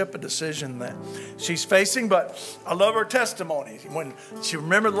leadership, a decision that she's facing. But I love her testimony. When she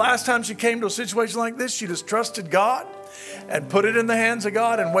remembered the last time she came to a situation like this, she just trusted God and put it in the hands of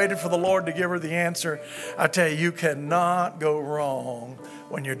God and waited for the Lord to give her the answer. I tell you, you cannot go wrong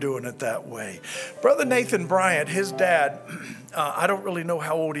when you're doing it that way. Brother Nathan Bryant, his dad, I don't really know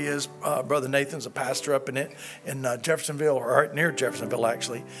how old he is. Brother Nathan's a pastor up in Jeffersonville, or right near Jeffersonville,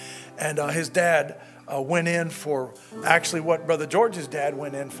 actually. And his dad went in for actually what Brother George's dad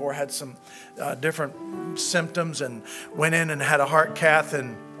went in for, had some different symptoms, and went in and had a heart cath,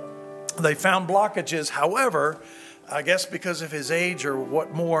 and they found blockages. However, I guess because of his age or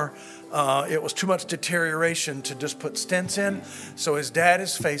what more, it was too much deterioration to just put stents in. So his dad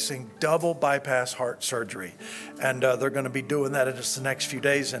is facing double bypass heart surgery. And they're going to be doing that in just the next few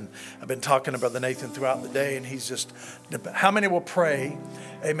days. And I've been talking to Brother Nathan throughout the day. And he's just, how many will pray,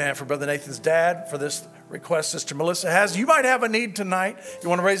 amen, for Brother Nathan's dad, for this request Sister Melissa has? You might have a need tonight. You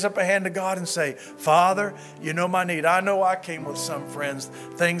want to raise up a hand to God and say, Father, you know my need. I know I came with some friends,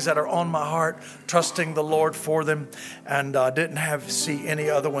 things that are on my heart, trusting the Lord for them, and didn't see any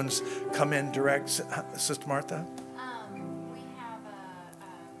other ones come in direct. Sister Martha? We have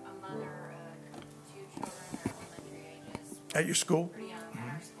a mother, 2 children are elementary ages. At your school? Pretty young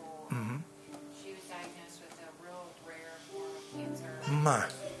at our school. Mm-hmm. She was diagnosed with a real rare form of cancer. My.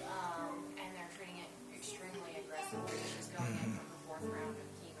 And they're treating it extremely aggressively. She's going in for her 4th round of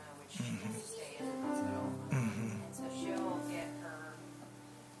chemo, which she has to stay in the hospital. And so she'll get her,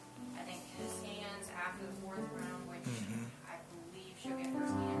 I think, scans after the 4th round, which I believe she'll get her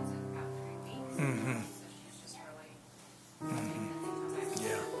scans in about 3 weeks. So she's just really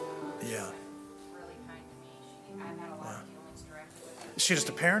Yeah. really kind to me. I've had a lot of dealings directly with her. Is she just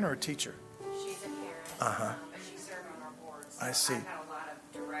a parent or a teacher? She's a parent, but she served on our board. So I see. I've had a lot of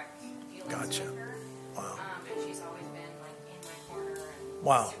direct dealings Gotcha. with her. Wow. And she's always been in my corner and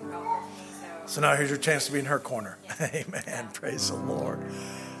Wow. super helpful to me. So now here's your chance to be in her corner. Amen. Praise the Lord.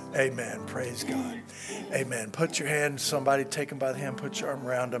 Amen. Praise God. Amen. Put your hand, somebody take them by the hand, put your arm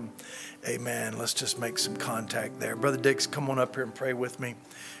around them. Amen. Let's just make some contact there. Brother Diggs, come on up here and pray with me.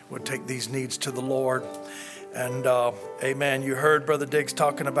 We'll take these needs to the Lord. And amen. You heard Brother Diggs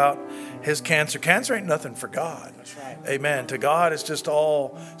talking about his cancer. Cancer ain't nothing for God. That's right. Amen. To God, it's just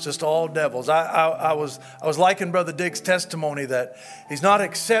all devils. I was liking Brother Diggs' testimony that he's not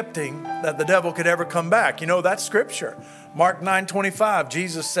accepting that the devil could ever come back. You know, that's scripture. Mark 9:25,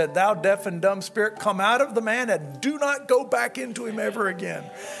 Jesus said, "Thou deaf and dumb spirit, come out of the man and do not go back into him ever again."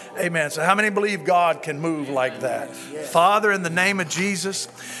 Amen. So how many believe God can move like that? Father, in the name of Jesus,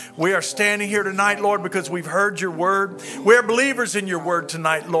 we are standing here tonight, Lord, because we've heard your word. We're believers in your word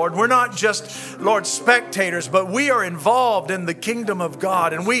tonight, Lord. We're not just, Lord, spectators, but we are involved in the kingdom of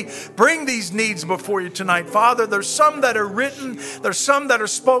God. And we bring these needs before you tonight. Father, there's some that are written. There's some that are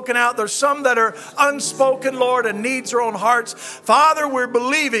spoken out. There's some that are unspoken, Lord, and needs are on hearts. Father, we're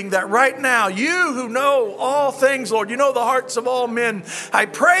believing that right now, you who know all things, Lord, you know the hearts of all men. I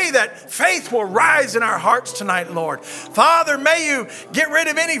pray that faith will rise in our hearts tonight, Lord. Father, may you get rid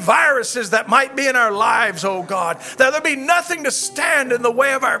of any viruses that might be in our lives, oh God. That there be nothing to stand in the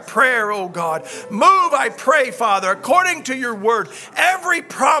way of our prayer, oh God. Move, I pray, Father, according to your word. Every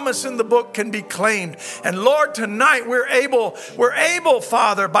promise in the book can be claimed. And Lord, tonight we're able,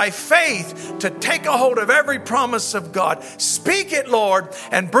 Father, by faith to take a hold of every promise of God. Speak it, Lord,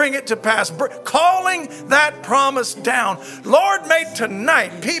 and bring it to pass. Calling that promise down. Lord, may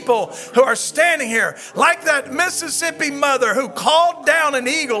tonight people who are standing here, like that Mississippi mother who called down an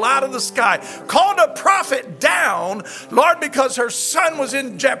eagle out of the sky, called a prophet down, Lord, because her son was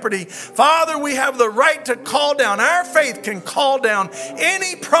in jeopardy. Father, we have the right to call down. Our faith can call down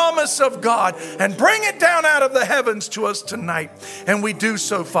any promise of God and bring it down out of the heavens to us tonight. And we do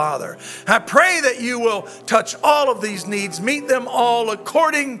so, Father. I pray that you will touch all of these needs, meet them all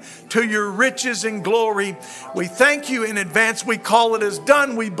according to your riches and glory. We thank you in advance. We call it as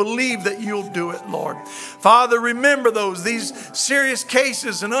done. We believe that you'll do it, Lord. Father, remember these serious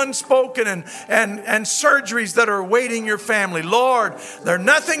cases and unspoken and surgeries that are awaiting your family. Lord, they're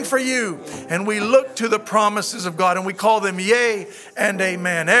nothing for you. And we look to the promises of God and we call them yea and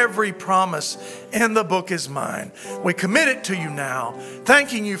amen. Every promise in the book is mine. We commit it to you now,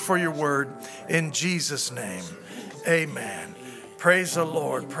 thanking you for your word in Jesus' name. Amen. Praise the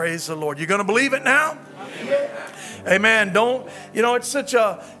Lord. Praise the Lord. You going to believe it now? Amen. It's such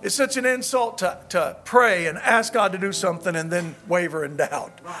an insult to pray and ask God to do something and then waver in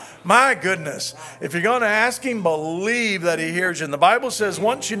doubt. My goodness. If you're going to ask him, believe that he hears you. And the Bible says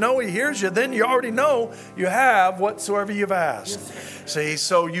once you know he hears you, then you already know you have whatsoever you've asked. See,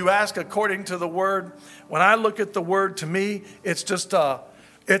 so you ask according to the word. When I look at the word, to me, it's just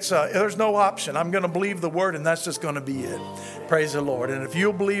there's no option. I'm going to believe the word and that's just going to be it. Praise the Lord. And if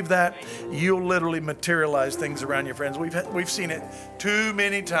you'll believe that, you'll literally materialize things around your friends. We've seen it too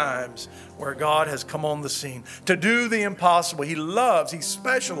many times where God has come on the scene to do the impossible. He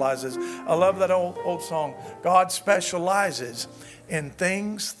specializes. I love that old song. God specializes in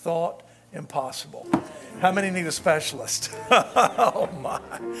things thought impossible. How many need a specialist? Oh my.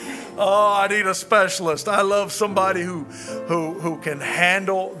 Oh, I need a specialist. I love somebody who can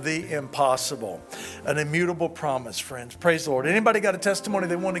handle the impossible. An immutable promise, friends. Praise the Lord. Anybody got a testimony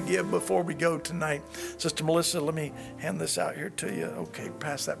they want to give before we go tonight? Sister Melissa, let me hand this out here to you. Okay,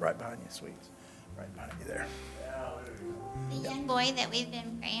 pass that right behind you, sweets. Right behind you there. The young boy that we've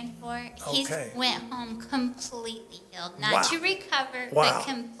been praying for, he went home completely healed. Not to recover, but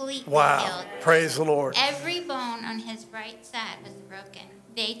completely healed. Praise the Lord. Every bone on his right side was broken.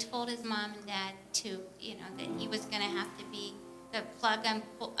 They told his mom and dad that he was going to have to be the plug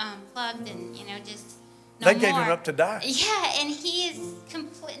unplugged and, just no They gave him up to die. Yeah, and he is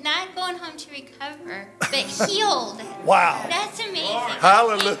not going home to recover, but healed. Wow. That's amazing.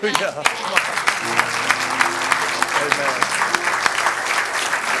 Hallelujah. Amen.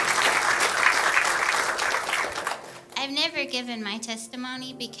 I've never given my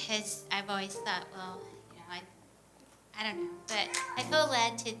testimony because I've always thought, I don't know. But I feel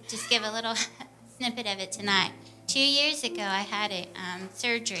led to just give a little snippet of it tonight. 2 years ago, I had a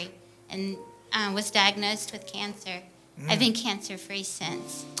surgery and was diagnosed with cancer. I've been cancer-free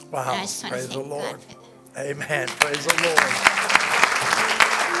since. Wow. And I just want to thank God for that. Amen. Praise the Lord.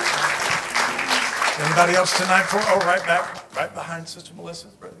 Anybody else tonight? Right behind Sister Melissa.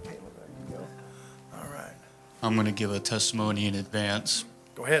 Brother Caleb, there you go. All right. I'm going to give a testimony in advance.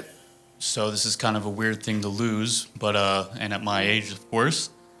 Go ahead. So this is kind of a weird thing to lose, but and at my age, of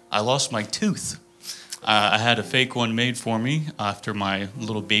course, I lost my tooth. I had a fake one made for me after my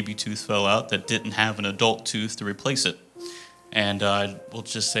little baby tooth fell out that didn't have an adult tooth to replace it. and we'll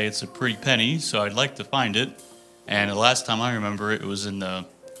just say it's a pretty penny, so I'd like to find it. And the last time I remember it was in the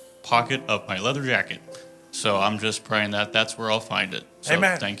pocket of my leather jacket. So I'm just praying that that's where I'll find it. So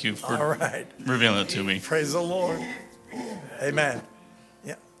Amen. Thank you for All right. revealing it to me. Praise the Lord. Amen.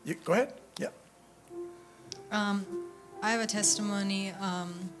 Yeah, you go ahead. Yeah. I have a testimony.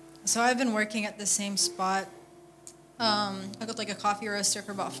 So I've been working at the same spot. I got like a coffee roaster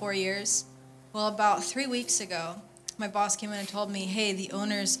for about 4 years. Well, about 3 weeks ago, my boss came in and told me, hey, the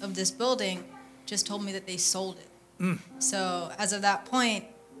owners of this building just told me that they sold it. So as of that point,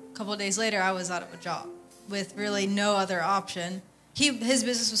 a couple of days later, I was out of a job with really no other option. His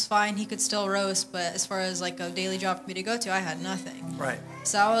business was fine. He could still roast, but as far as like a daily job for me to go to, I had nothing. Right.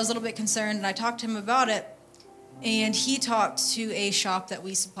 So I was a little bit concerned, and I talked to him about it, and he talked to a shop that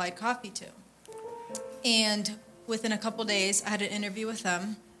we supplied coffee to. And within a couple days, I had an interview with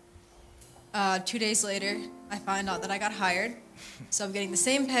them. 2 days later, I find out that I got hired. So I'm getting the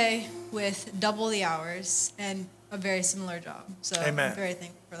same pay with double the hours and a very similar job. So Amen. I'm very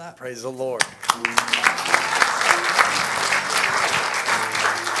thankful for that. Praise the Lord.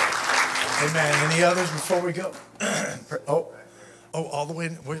 Amen. Any others before we go? All the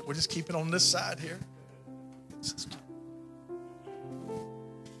way. We'll just keep it on this side here.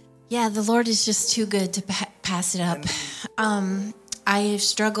 Yeah, the Lord is just too good to pass it up. I have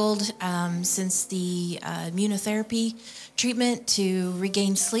struggled since the immunotherapy treatment to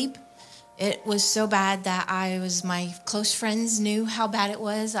regain sleep. It was so bad that my close friends knew how bad it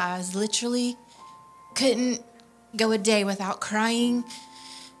was. I was literally couldn't go a day without crying.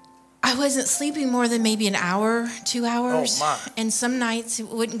 I wasn't sleeping more than maybe an hour, 2 hours. Oh, my. And some nights I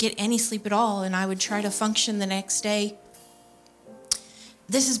wouldn't get any sleep at all, and I would try to function the next day.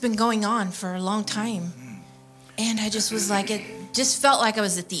 This has been going on for a long time. And I just was like, it just felt like I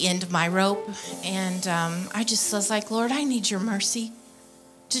was at the end of my rope. And I just was like, Lord, I need your mercy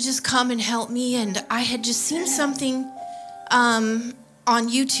to just come and help me. And I had just seen something on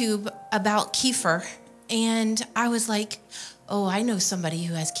YouTube about kefir. And I was like, oh, I know somebody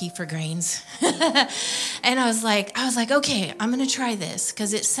who has kefir grains. And I was like, okay, I'm going to try this,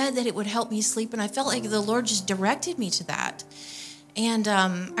 because it said that it would help me sleep. And I felt like the Lord just directed me to that. And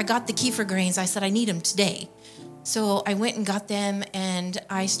I got the kefir grains. I said, I need them today. So I went and got them, and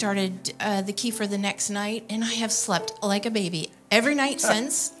I started the kefir the next night, and I have slept like a baby every night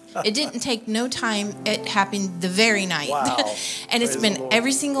since. It didn't take no time. It happened the very night. Wow. And it's Praise been the Lord.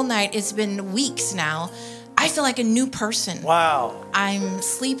 every single night. It's been weeks now. I feel like a new person. Wow. I'm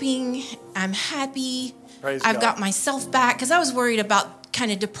sleeping. I'm happy. Praise I've God. got myself back, because I was worried about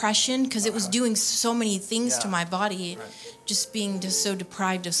kind of depression, because it was doing so many things to my body. Just being just so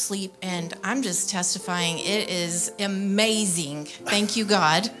deprived of sleep, and I'm just testifying. It is amazing. Thank you,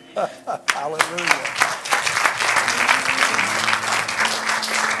 God. Hallelujah.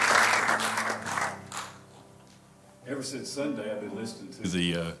 Ever since Sunday, I've been listening to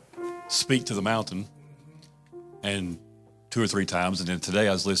the Speak to the Mountain, and 2 or 3 times, and then today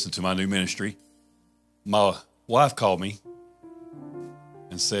I was listening to my new ministry. My wife called me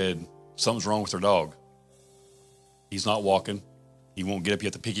and said something's wrong with her dog. He's not walking. He won't get up. You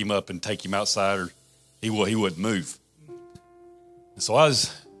have to pick him up and take him outside, or he wouldn't move. And so I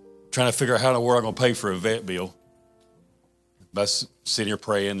was trying to figure out how in the world I'm going to pay for a vet bill. I was sitting here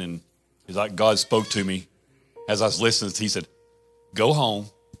praying, and it's like God spoke to me as I was listening. He said, go home,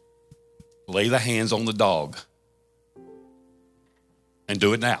 lay the hands on the dog, and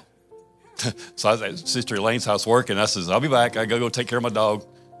do it now. So I was at Sister Elaine's house working. I says, I'll be back. I go take care of my dog.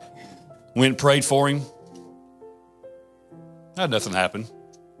 Went and prayed for him. Nothing happened.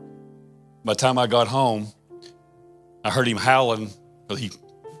 By the time I got home, I heard him howling. He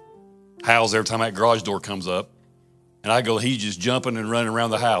howls every time that garage door comes up. And I go, he's just jumping and running around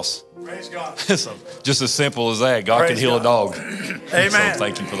the house. Praise God. So just as simple as that. God Praise can heal God. a dog. Amen. So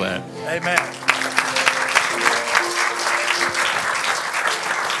thank you for that. Amen.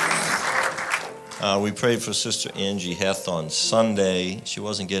 We prayed for Sister Angie Heth on Sunday. She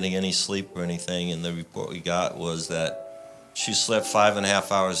wasn't getting any sleep or anything, and the report we got was that she slept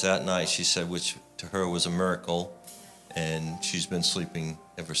 5.5 hours that night, she said, which to her was a miracle, and she's been sleeping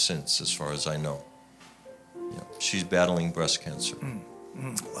ever since, as far as I know. Yeah, she's battling breast cancer.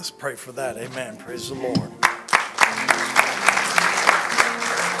 Let's pray for that. Amen. Praise the Lord.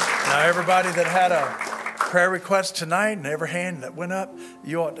 Now, everybody that had a prayer request tonight, and every hand that went up,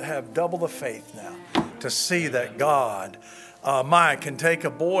 you ought to have double the faith now to see that God Maya can take a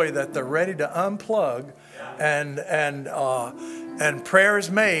boy that they're ready to unplug, and prayer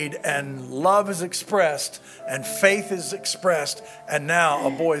is made, and love is expressed, and faith is expressed, and now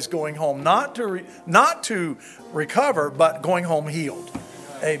a boy is going home not to recover, but going home healed.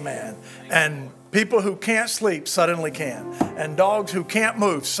 Amen. And people who can't sleep suddenly can, and dogs who can't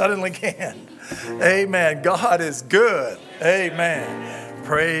move suddenly can. Amen. God is good. Amen.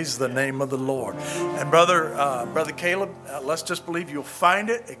 Praise the name of the Lord. And Brother Caleb, let's just believe you'll find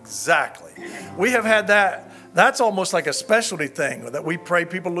it exactly. We have had that. That's almost like a specialty thing that we pray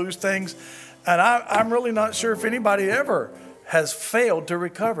people lose things. And I'm really not sure if anybody ever has failed to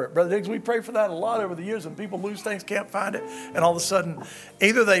recover it. Brother Diggs, we pray for that a lot over the years, and people lose things, can't find it, and all of a sudden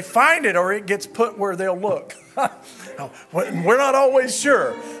either they find it or it gets put where they'll look. We're not always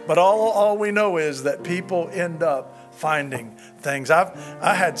sure, but all we know is that people end up finding things.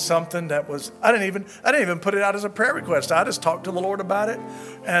 I had something that was, I didn't even put it out as a prayer request. I just talked to the Lord about it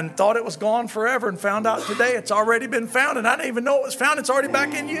and thought it was gone forever, and found out today it's already been found, and I didn't even know it was found. It's already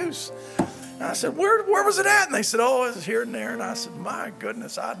back in use. And I said, where was it at? And they said, oh, it's here and there. And I said, my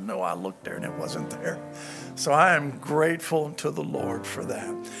goodness, I know I looked there and it wasn't there. So I am grateful to the Lord for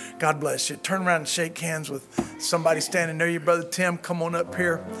that. God bless you. Turn around and shake hands with somebody standing near you. Brother Tim, come on up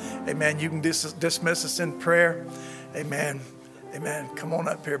here. Amen. You can dismiss us in prayer. Amen. Amen. Come on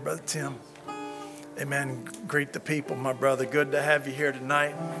up here, Brother Tim. Amen. Greet the people, my brother. Good to have you here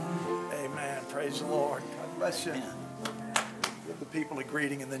tonight. Amen. Praise the Lord. God bless you. Give the people a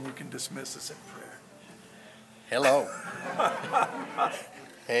greeting, and then you can dismiss us in prayer. Hello.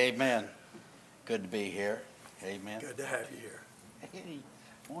 Amen. Good to be here. Amen. Good to have you here. Hey,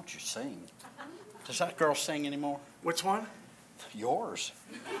 won't you sing? Does that girl sing anymore? Which one? Yours.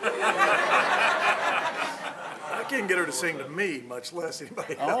 I can't get her to sing to me, much less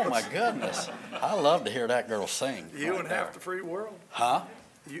anybody else. Oh, my goodness. I love to hear that girl sing. You and half the free world. Huh?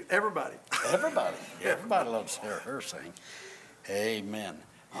 Everybody. Everybody. Everybody loves to hear her sing. Amen.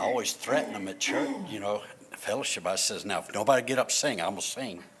 I always threaten them at church, fellowship. I says, now, if nobody get up sing, I'm going to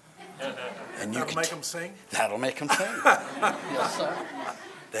sing. And That'll make them sing? That'll make them sing. Yes, sir.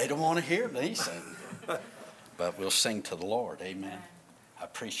 They don't want to hear me sing. But we'll sing to the Lord. Amen. I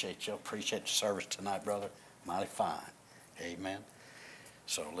appreciate you. Appreciate the service tonight, brother. Mighty fine. Amen.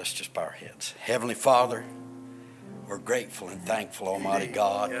 So let's just bow our heads. Heavenly Father, we're grateful and thankful, Almighty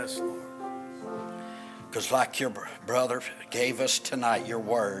God. Yes, Lord. Because like your brother gave us tonight your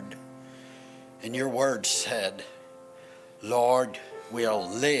word, and your word said, Lord, we'll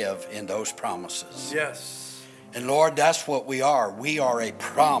live in those promises. Yes. And Lord, that's what we are. We are a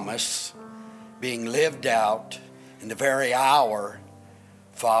promise being lived out in the very hour,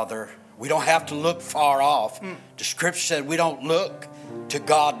 Father. We don't have to look far off. The scripture said we don't look to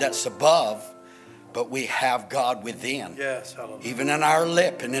God that's above, but we have God within. Yes, hallelujah. Even in our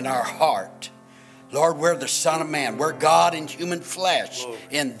lip and in our heart. Lord, we're the Son of Man. We're God in human flesh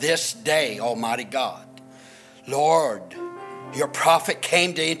in this day, Almighty God. Lord, your prophet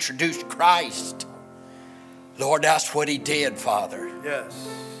came to introduce Christ. Lord, that's what he did, Father. Yes.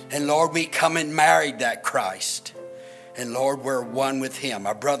 And Lord, we come and married that Christ. And Lord, we're one with him.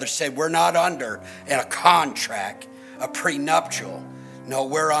 Our brother said we're not under a contract, a prenuptial. No,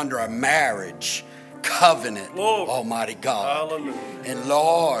 we're under a marriage covenant, Almighty God. Hallelujah. And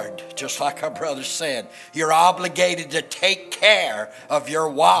Lord, just like our brother said, you're obligated to take care of your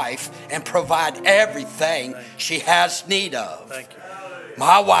wife and provide everything she has need of. Thank you.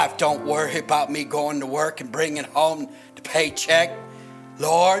 My wife don't worry about me going to work and bringing home the paycheck.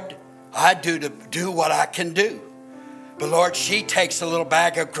 Lord, I do what I can do. But Lord, she takes a little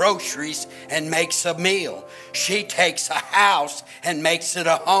bag of groceries and makes a meal. She takes a house and makes it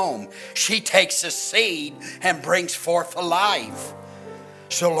a home. She takes a seed and brings forth a life.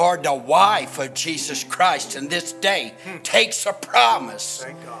 So Lord, the wife of Jesus Christ in this day takes a promise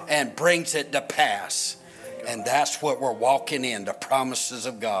and brings it to pass. And that's what we're walking in, the promises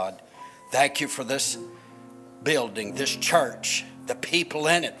of God. Thank you for this building, this church, the people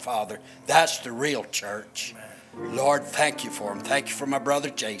in it, Father. That's the real church. Lord, thank you for him. Thank you for my brother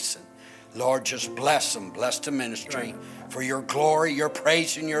Jason. Lord, just bless him. Bless the ministry for your glory, your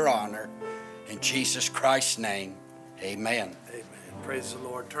praise, and your honor. In Jesus Christ's name, amen. Amen. Praise the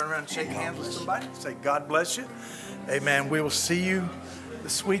Lord. Turn around and shake hands with somebody. Say, God bless you. Amen. We will see you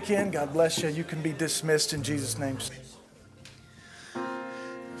this weekend. God bless you. You can be dismissed in Jesus' name.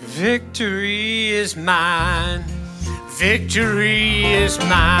 Victory is mine. Victory is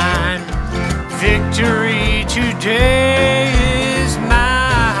mine. Victory today is mine.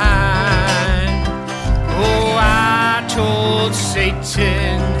 Oh, I told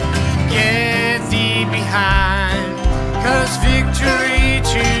Satan, get thee behind. 'cause victory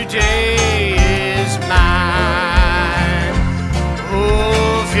today is mine.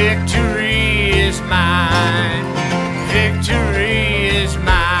 Oh, victory is mine. Victory is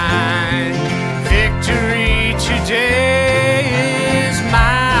mine. Victory today is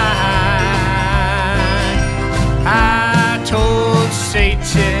mine. I told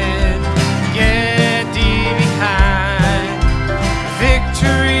Satan, get thee behind.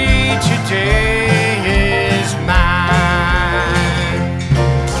 Victory today is mine.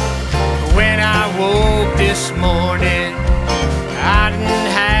 When I woke this morning, I didn't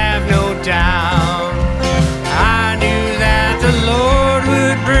have no doubt. I knew that the Lord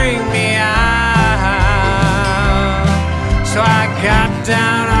would bring me out. So I got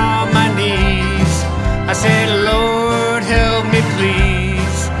down on my knees. I said, Lord, help me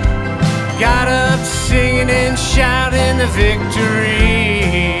please. Got up singing and shouting the victory.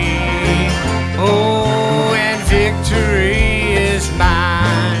 Oh, and victory is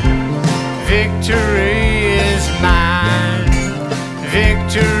mine. Victory is mine.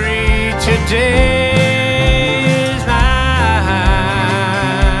 Victory today is mine.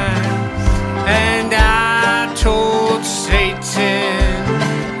 And I told Satan,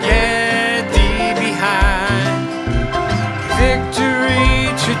 get thee behind. Victory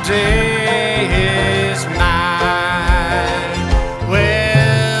today is mine.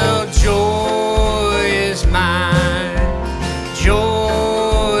 Well, joy is mine.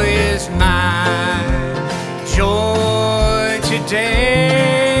 Joy is mine. Joy today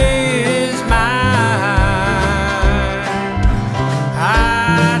is mine.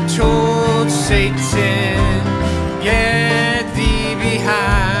 I told Satan, get thee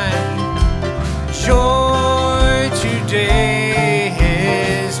behind. Joy today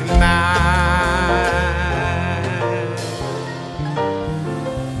is mine.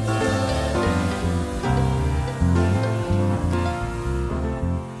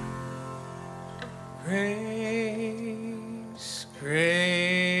 Grace,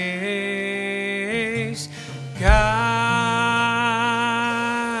 grace, God's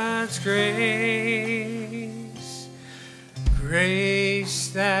grace, grace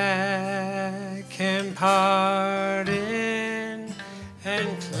that can pardon